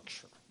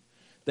structure.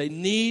 They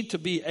need to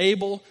be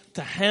able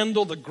to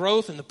handle the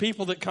growth and the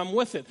people that come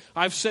with it.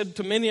 I've said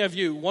to many of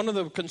you, one of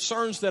the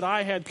concerns that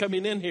I had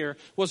coming in here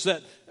was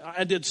that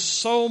I did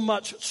so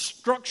much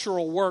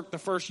structural work the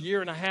first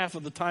year and a half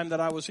of the time that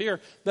I was here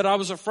that I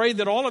was afraid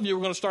that all of you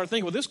were going to start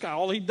thinking, well, this guy,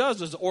 all he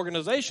does is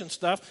organization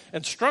stuff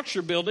and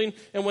structure building,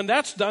 and when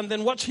that's done,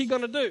 then what's he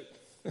going to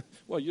do?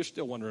 Well, you're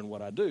still wondering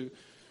what I do.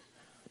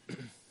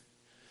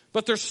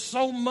 But there's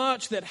so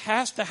much that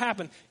has to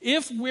happen.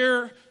 If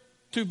we're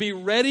to be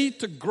ready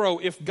to grow,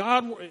 if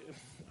God,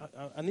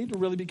 I need to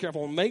really be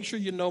careful and make sure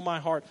you know my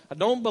heart. I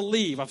don't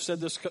believe, I've said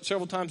this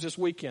several times this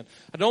weekend,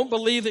 I don't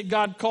believe that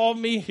God called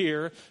me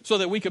here so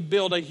that we could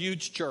build a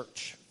huge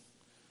church.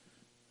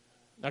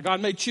 Now,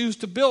 God may choose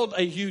to build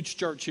a huge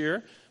church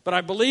here, but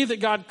I believe that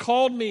God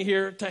called me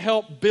here to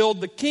help build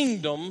the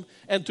kingdom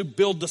and to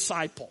build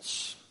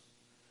disciples.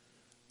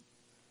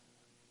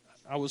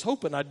 I was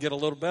hoping I'd get a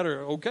little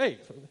better, okay.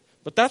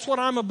 But that's what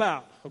I'm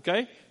about,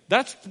 okay?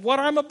 That's what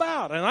I'm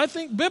about. And I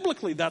think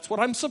biblically that's what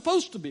I'm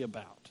supposed to be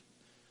about.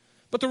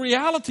 But the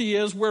reality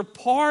is we're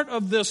part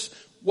of this,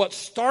 what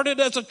started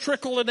as a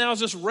trickle and now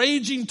is this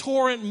raging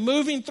torrent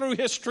moving through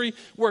history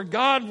where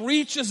God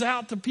reaches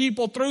out to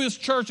people through His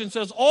church and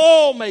says,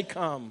 all may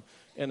come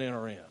and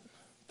enter in.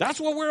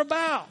 That's what we're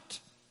about.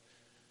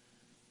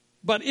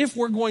 But if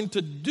we're going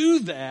to do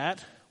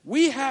that,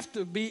 we have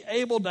to be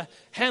able to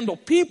handle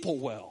people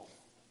well.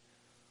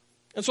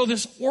 And so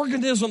this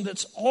organism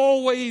that's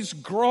always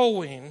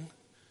growing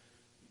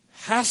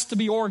has to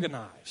be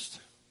organized.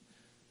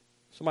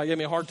 Somebody gave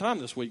me a hard time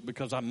this week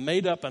because I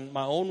made up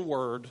my own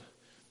word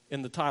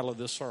in the title of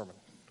this sermon.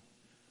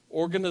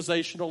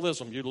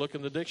 Organizationalism. You look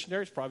in the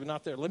dictionary, it's probably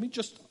not there. Let me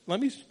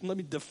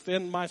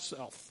defend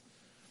myself.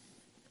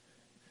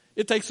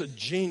 It takes a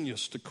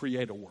genius to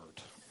create a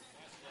word.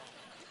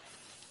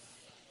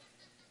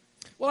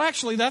 Well,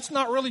 actually, that's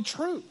not really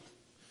true.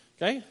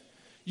 Okay?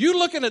 You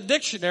look in a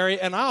dictionary,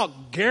 and I'll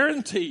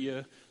guarantee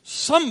you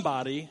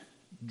somebody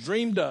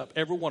dreamed up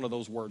every one of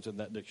those words in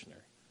that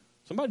dictionary.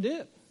 Somebody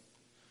did.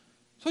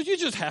 So you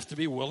just have to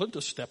be willing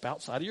to step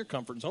outside of your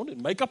comfort zone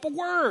and make up a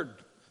word.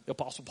 The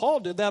Apostle Paul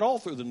did that all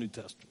through the New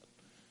Testament.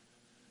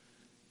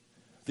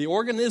 The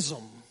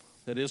organism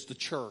that is the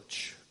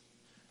church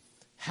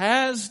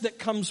that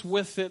comes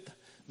with it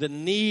the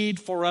need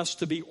for us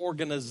to be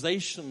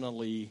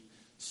organizationally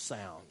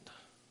sound.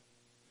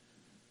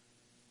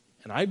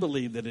 And I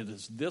believe that it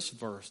is this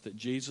verse that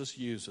Jesus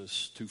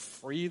uses to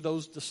free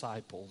those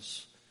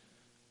disciples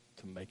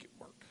to make it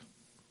work.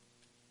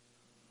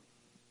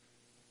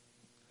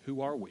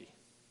 Who are we,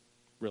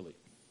 really?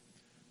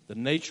 The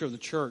nature of the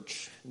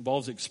church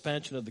involves the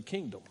expansion of the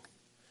kingdom.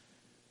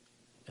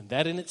 And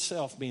that in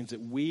itself means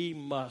that we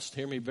must,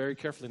 hear me very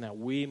carefully now,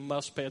 we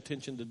must pay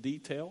attention to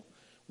detail.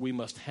 We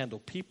must handle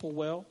people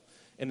well.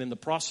 And in the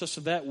process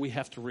of that, we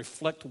have to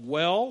reflect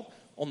well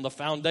on the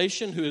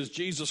foundation, who is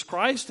Jesus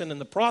Christ. And in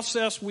the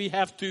process, we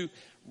have to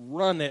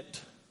run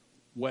it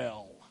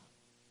well.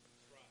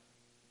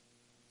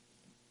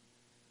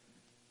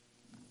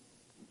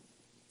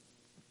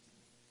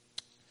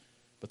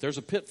 But there's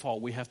a pitfall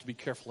we have to be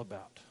careful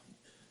about.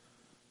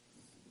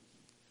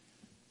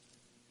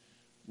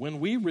 When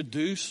we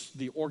reduce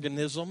the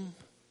organism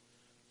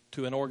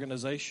to an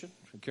organization,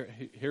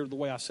 hear the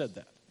way I said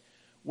that.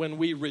 When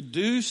we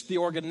reduce the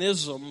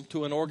organism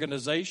to an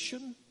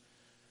organization,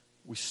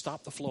 we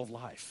stop the flow of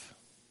life.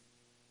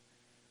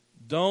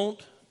 Don't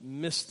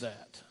miss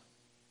that.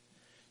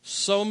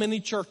 So many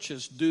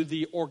churches do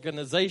the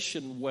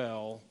organization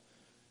well,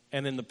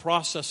 and in the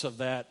process of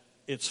that,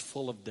 it's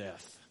full of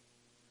death.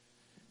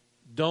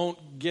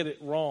 Don't get it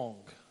wrong.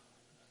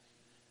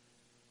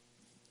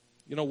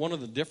 You know, one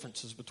of the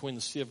differences between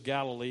the Sea of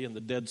Galilee and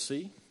the Dead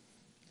Sea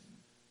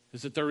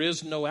is that there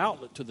is no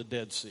outlet to the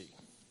Dead Sea.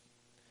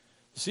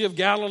 The Sea of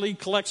Galilee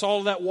collects all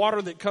of that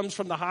water that comes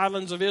from the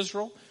highlands of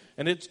Israel,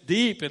 and it's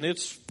deep, and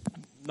it's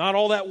not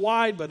all that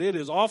wide, but it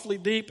is awfully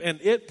deep, and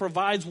it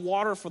provides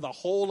water for the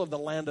whole of the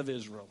land of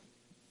Israel.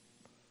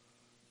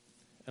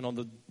 And on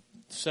the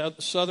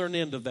southern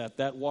end of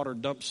that water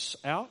dumps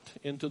out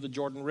into the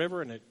Jordan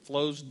River, and it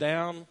flows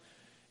down,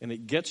 and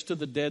it gets to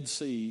the Dead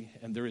Sea,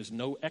 and there is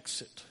no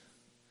exit.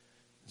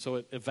 So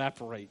it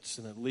evaporates,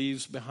 and it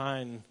leaves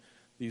behind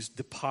these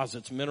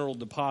deposits, mineral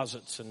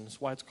deposits, and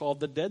that's why it's called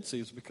the Dead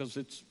Sea, is because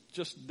it's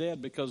just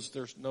dead, because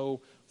there's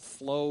no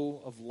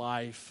flow of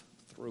life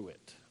through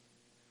it.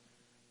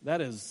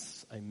 That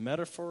is a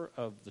metaphor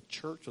of the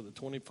church of the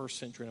 21st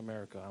century in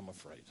America, I'm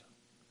afraid.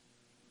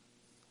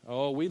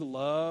 Oh, we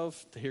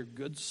love to hear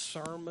good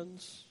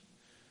sermons.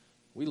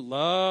 We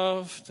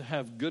love to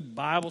have good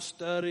Bible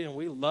study, and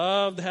we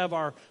love to have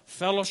our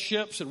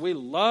fellowships, and we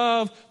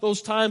love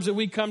those times that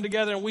we come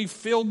together and we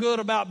feel good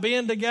about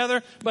being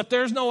together, but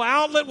there's no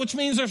outlet, which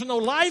means there's no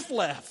life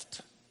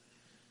left.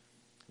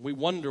 We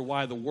wonder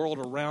why the world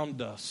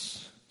around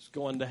us is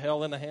going to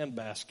hell in a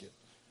handbasket.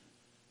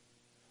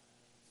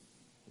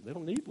 They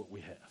don't need what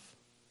we have.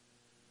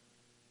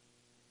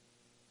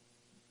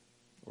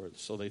 Or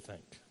so they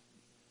think.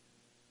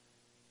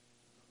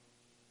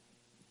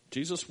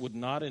 Jesus would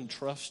not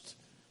entrust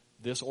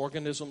this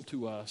organism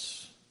to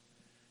us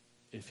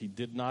if he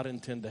did not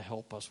intend to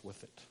help us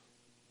with it.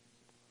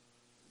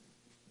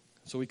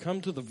 So we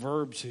come to the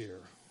verbs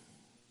here.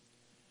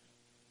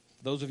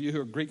 Those of you who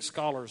are Greek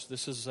scholars,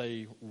 this is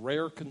a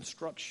rare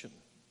construction.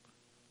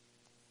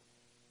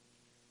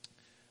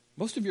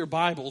 Most of your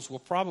Bibles will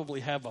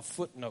probably have a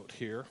footnote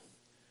here.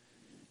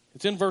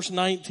 It's in verse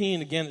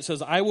 19 again. It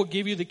says, I will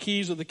give you the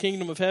keys of the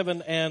kingdom of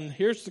heaven. And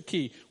here's the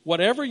key.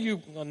 Whatever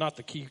you, well, not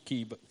the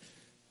key, but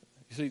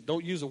you see,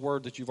 don't use a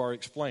word that you've already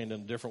explained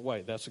in a different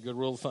way. That's a good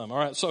rule of thumb. All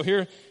right, so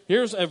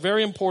here's a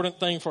very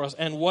important thing for us.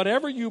 And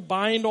whatever you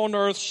bind on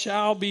earth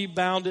shall be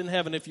bound in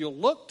heaven. If you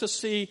look to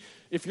see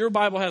if your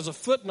Bible has a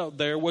footnote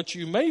there, what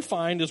you may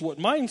find is what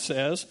mine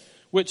says,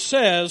 which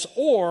says,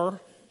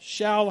 or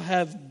shall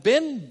have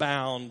been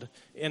bound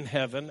in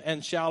heaven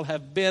and shall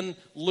have been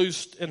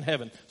loosed in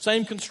heaven.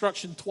 Same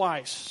construction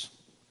twice.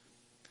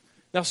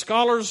 Now,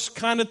 scholars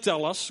kind of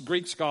tell us,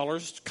 Greek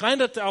scholars,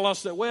 kind of tell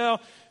us that,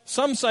 well,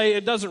 some say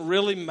it doesn't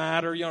really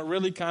matter. You know,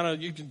 really kind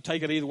of, you can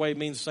take it either way. It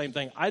means the same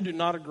thing. I do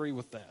not agree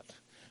with that.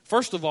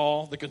 First of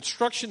all, the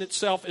construction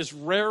itself is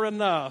rare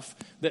enough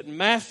that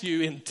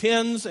Matthew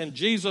intends, and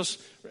Jesus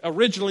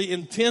originally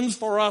intends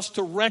for us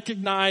to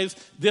recognize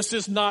this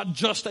is not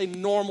just a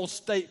normal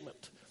statement.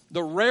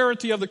 The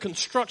rarity of the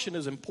construction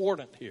is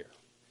important here.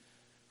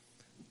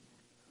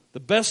 The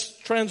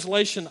best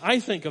translation, I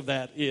think, of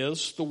that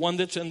is the one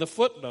that's in the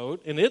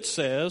footnote, and it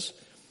says,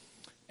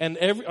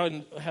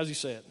 how's he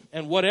say it?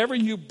 And whatever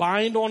you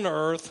bind on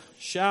earth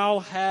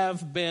shall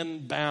have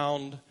been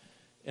bound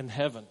in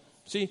heaven.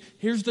 See,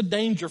 here's the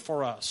danger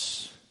for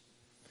us.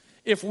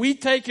 If we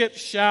take it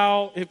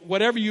if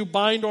whatever you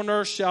bind on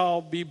earth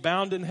shall be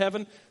bound in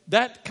heaven,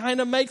 that kind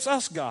of makes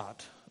us God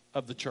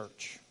of the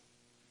church.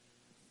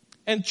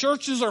 And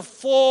churches are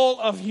full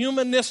of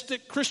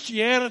humanistic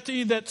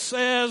Christianity that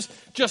says,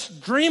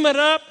 just dream it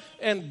up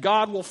and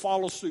God will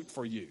follow suit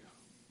for you. You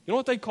know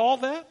what they call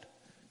that?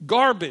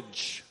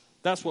 Garbage.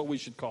 That's what we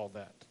should call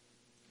that.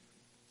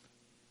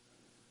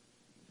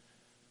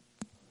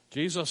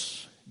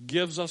 Jesus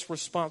gives us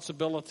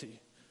responsibility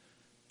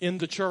in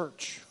the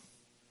church,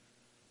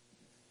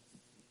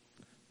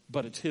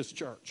 but it's his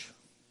church.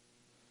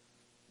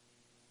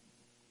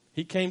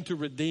 He came to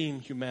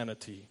redeem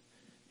humanity.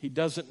 He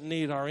doesn't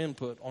need our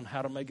input on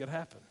how to make it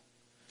happen.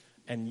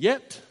 And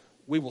yet,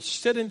 we will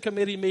sit in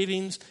committee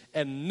meetings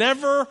and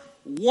never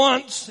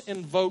once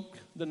invoke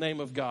the name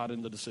of God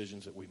in the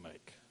decisions that we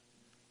make.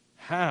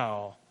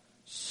 How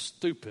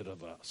stupid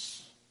of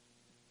us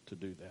to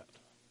do that.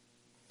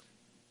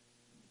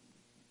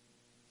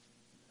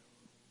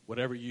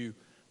 Whatever you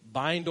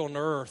bind on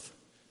earth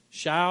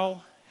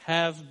shall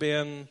have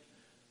been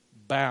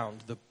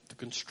bound. The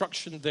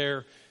construction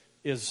there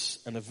is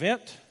an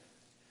event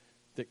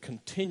that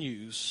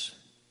continues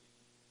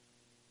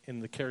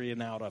in the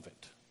carrying out of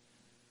it.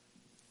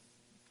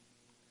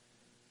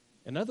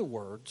 In other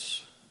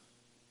words,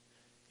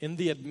 in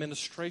the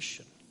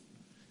administration,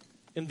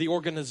 in the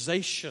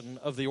organization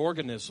of the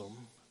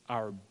organism,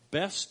 our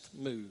best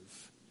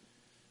move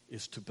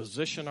is to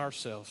position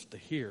ourselves to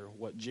hear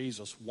what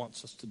Jesus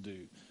wants us to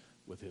do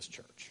with his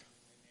church.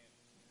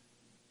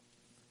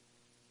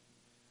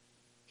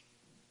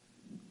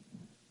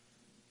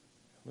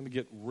 Let me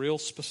get real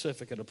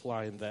specific at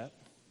applying that.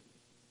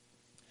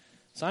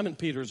 Simon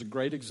Peter is a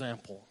great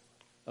example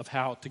of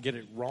how to get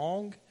it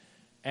wrong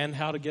and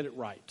how to get it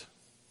right.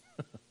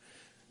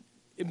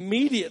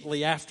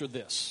 Immediately after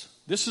this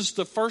is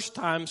the first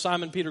time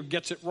Simon Peter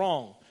gets it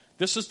wrong.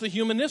 This is the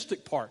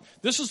humanistic part.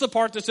 This is the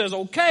part that says,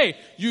 okay,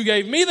 you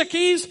gave me the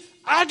keys,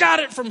 I got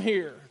it from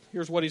here.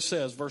 Here's what he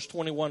says, verse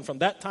 21. From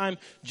that time,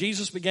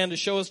 Jesus began to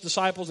show his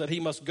disciples that he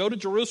must go to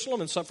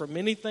Jerusalem and suffer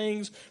many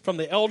things from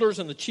the elders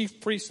and the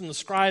chief priests and the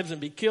scribes and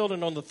be killed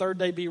and on the third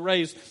day be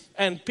raised.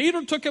 And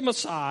Peter took him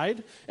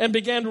aside and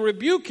began to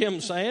rebuke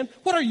him, saying,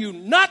 what are you,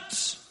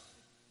 nuts?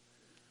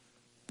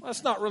 Well,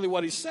 that's not really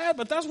what he said,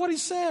 but that's what he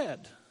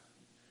said.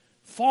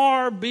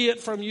 Far be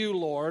it from you,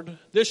 Lord.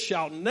 This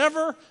shall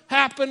never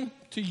happen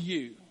to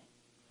you.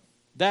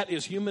 That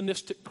is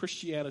humanistic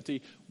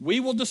Christianity. We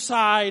will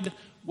decide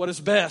what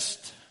is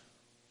best.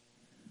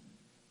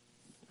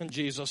 And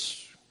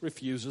Jesus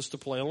refuses to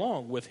play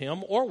along with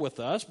him or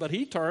with us, but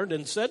he turned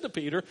and said to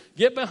Peter,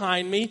 get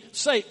behind me,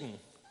 Satan.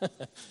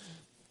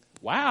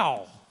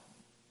 Wow.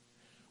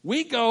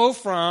 We go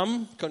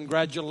from,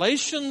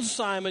 congratulations,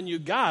 Simon, you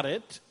got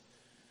it,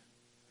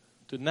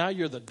 to now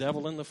you're the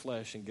devil in the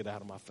flesh and get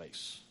out of my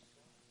face.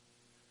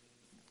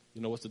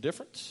 You know what's the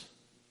difference?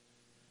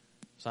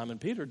 Simon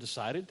Peter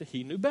decided that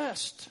he knew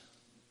best.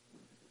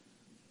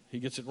 He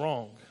gets it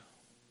wrong.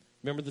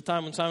 Remember the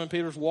time when Simon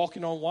Peter was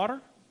walking on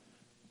water?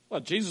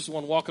 Well, Jesus is the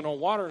one walking on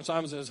water, and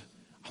Simon says,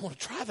 I want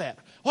to try that.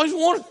 I always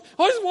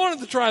wanted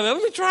to try that.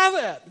 Let me try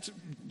that.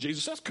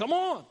 Jesus says, come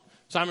on.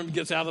 Simon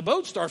gets out of the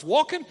boat, starts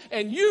walking,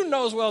 and you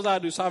know as well as I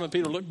do, Simon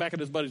Peter looked back at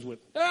his buddies with,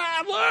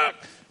 look!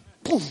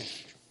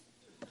 Poof.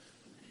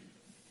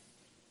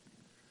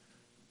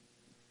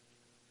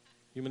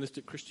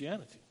 Humanistic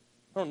Christianity.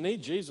 I don't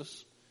need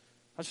Jesus.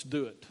 I just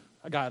do it.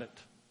 I got it.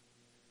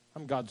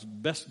 I'm God's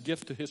best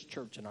gift to his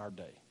church in our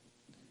day.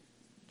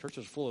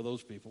 Churches are full of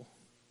those people.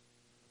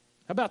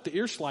 How about the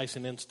ear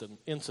slicing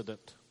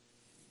incident?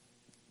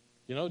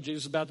 You know,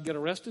 Jesus is about to get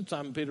arrested.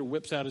 Simon Peter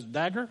whips out his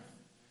dagger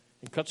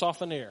and cuts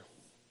off an ear.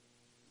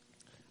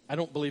 I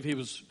don't believe he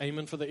was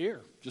aiming for the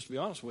ear, just to be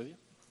honest with you.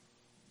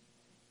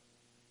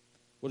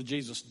 What did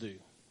Jesus do?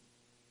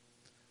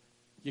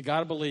 You got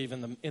to believe in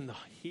the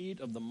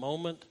heat of the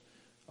moment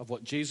of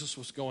what Jesus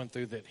was going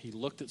through that he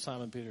looked at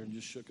Simon Peter and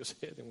just shook his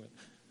head and went,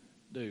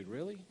 dude,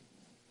 really?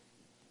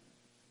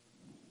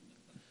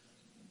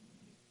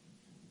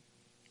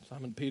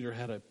 Simon Peter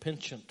had a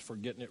penchant for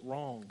getting it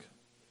wrong.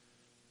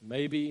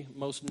 Maybe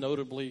most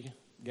notably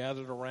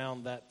gathered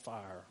around that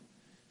fire.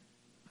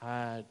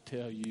 I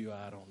tell you,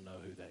 I don't know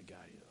who that guy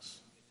is.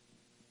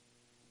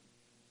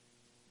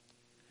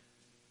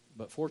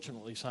 But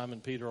fortunately,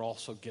 Simon Peter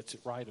also gets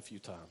it right a few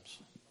times.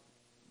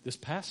 This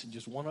passage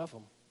is one of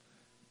them.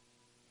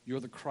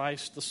 You're the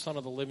Christ, the Son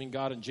of the living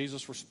God. And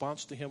Jesus'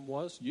 response to him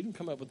was, you didn't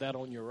come up with that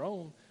on your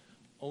own.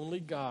 Only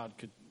God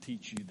could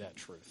teach you that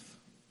truth.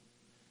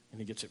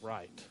 And he gets it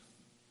right.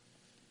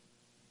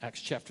 Acts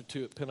chapter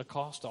 2 at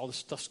Pentecost, all this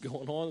stuff's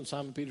going on, and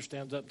Simon Peter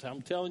stands up and says,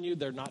 I'm telling you,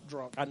 they're not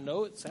drunk. I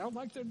know it sounds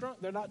like they're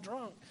drunk. They're not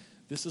drunk.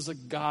 This is a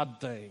God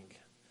thing.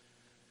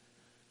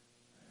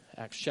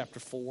 Acts chapter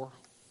 4.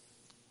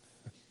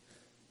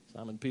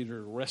 Simon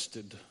Peter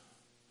arrested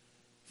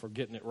for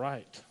getting it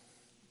right.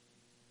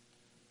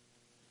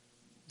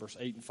 Verse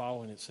 8 and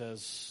following, it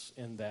says,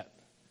 in that,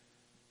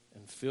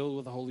 and filled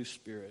with the Holy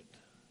Spirit,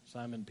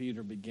 Simon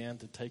Peter began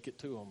to take it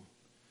to him,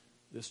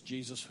 this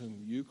Jesus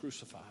whom you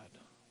crucified.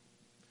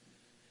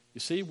 You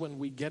see, when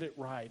we get it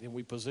right and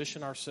we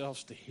position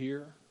ourselves to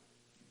hear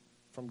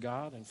from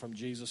God and from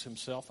Jesus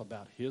himself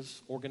about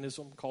his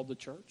organism called the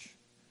church,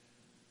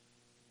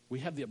 we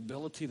have the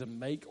ability to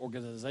make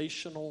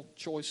organizational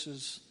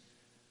choices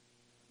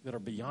that are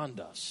beyond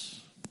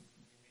us.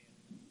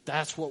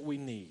 That's what we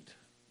need.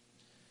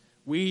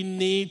 We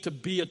need to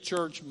be a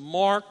church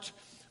marked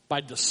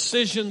by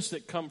decisions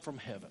that come from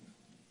heaven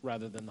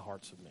rather than the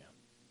hearts of men.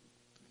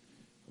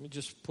 Let me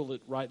just pull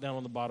it right down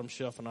on the bottom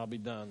shelf and I'll be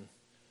done.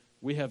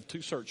 We have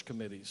 2 search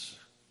committees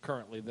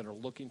currently that are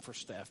looking for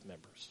staff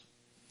members.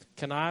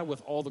 Can I, with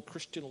all the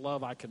Christian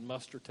love I can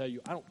muster, tell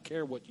you, I don't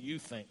care what you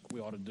think we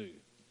ought to do.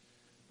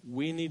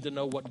 We need to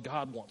know what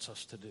God wants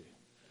us to do.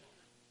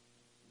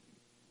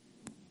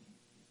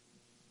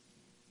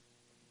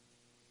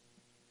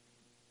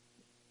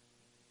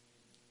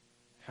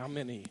 How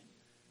many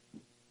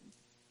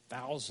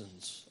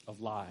thousands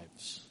of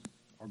lives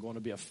are going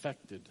to be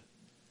affected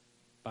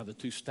by the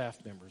 2 staff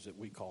members that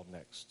we call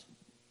next?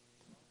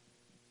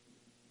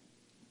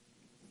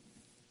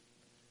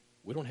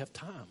 We don't have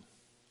time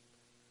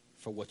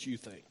for what you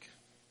think.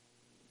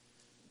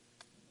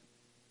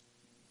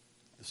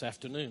 This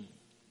afternoon,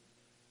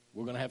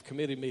 we're going to have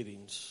committee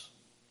meetings,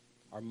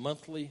 our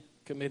monthly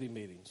committee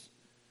meetings.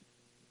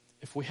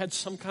 If we had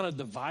some kind of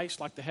device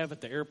like they have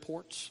at the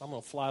airports, I'm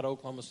going to fly to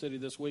Oklahoma City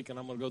this week and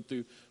I'm going to go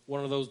through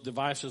one of those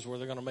devices where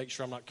they're going to make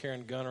sure I'm not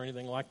carrying a gun or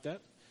anything like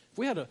that. If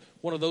we had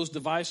one of those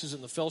devices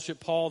in the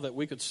fellowship hall that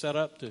we could set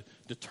up to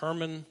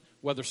determine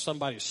whether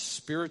somebody's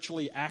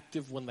spiritually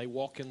active when they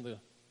walk in the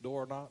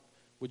door or not,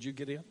 would you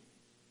get in?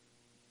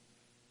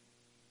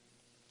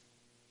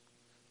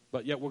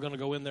 But yet we're going to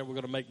go in there, we're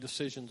going to make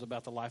decisions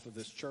about the life of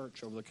this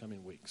church over the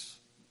coming weeks.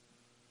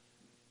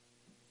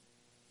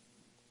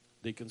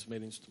 Deacons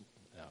meetings,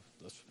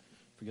 let's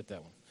forget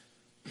that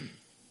one.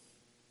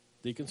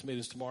 Deacons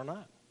meetings tomorrow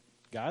night.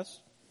 Guys,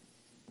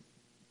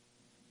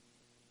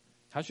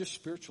 how's your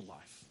spiritual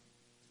life?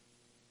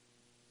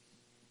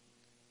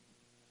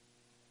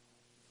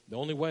 The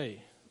only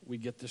way we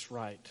get this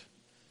right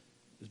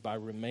is by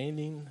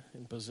remaining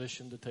in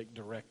position to take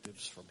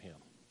directives from him.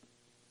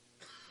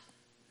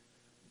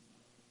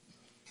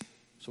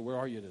 So where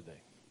are you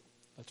today?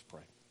 Let's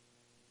pray.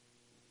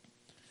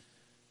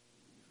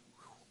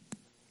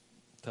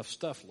 Tough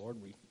stuff, Lord.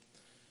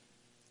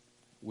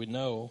 We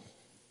know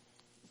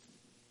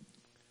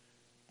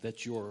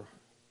that your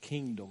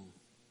kingdom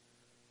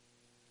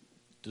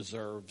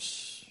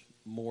deserves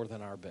more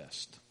than our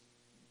best.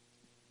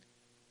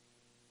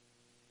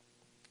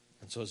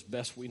 And so as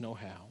best we know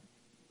how,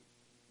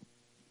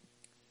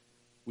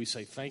 we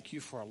say thank you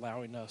for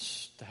allowing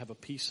us to have a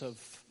piece of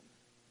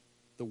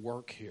the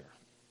work here.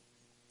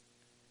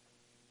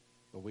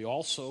 But we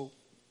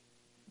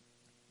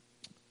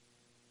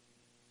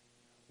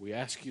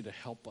ask you to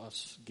help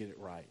us get it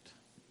right.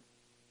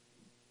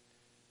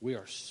 We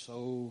are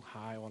so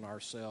high on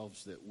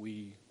ourselves that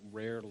we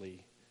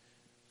rarely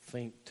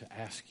think to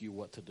ask you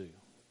what to do.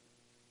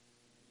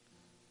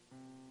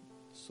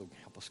 So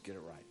help us get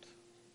it right.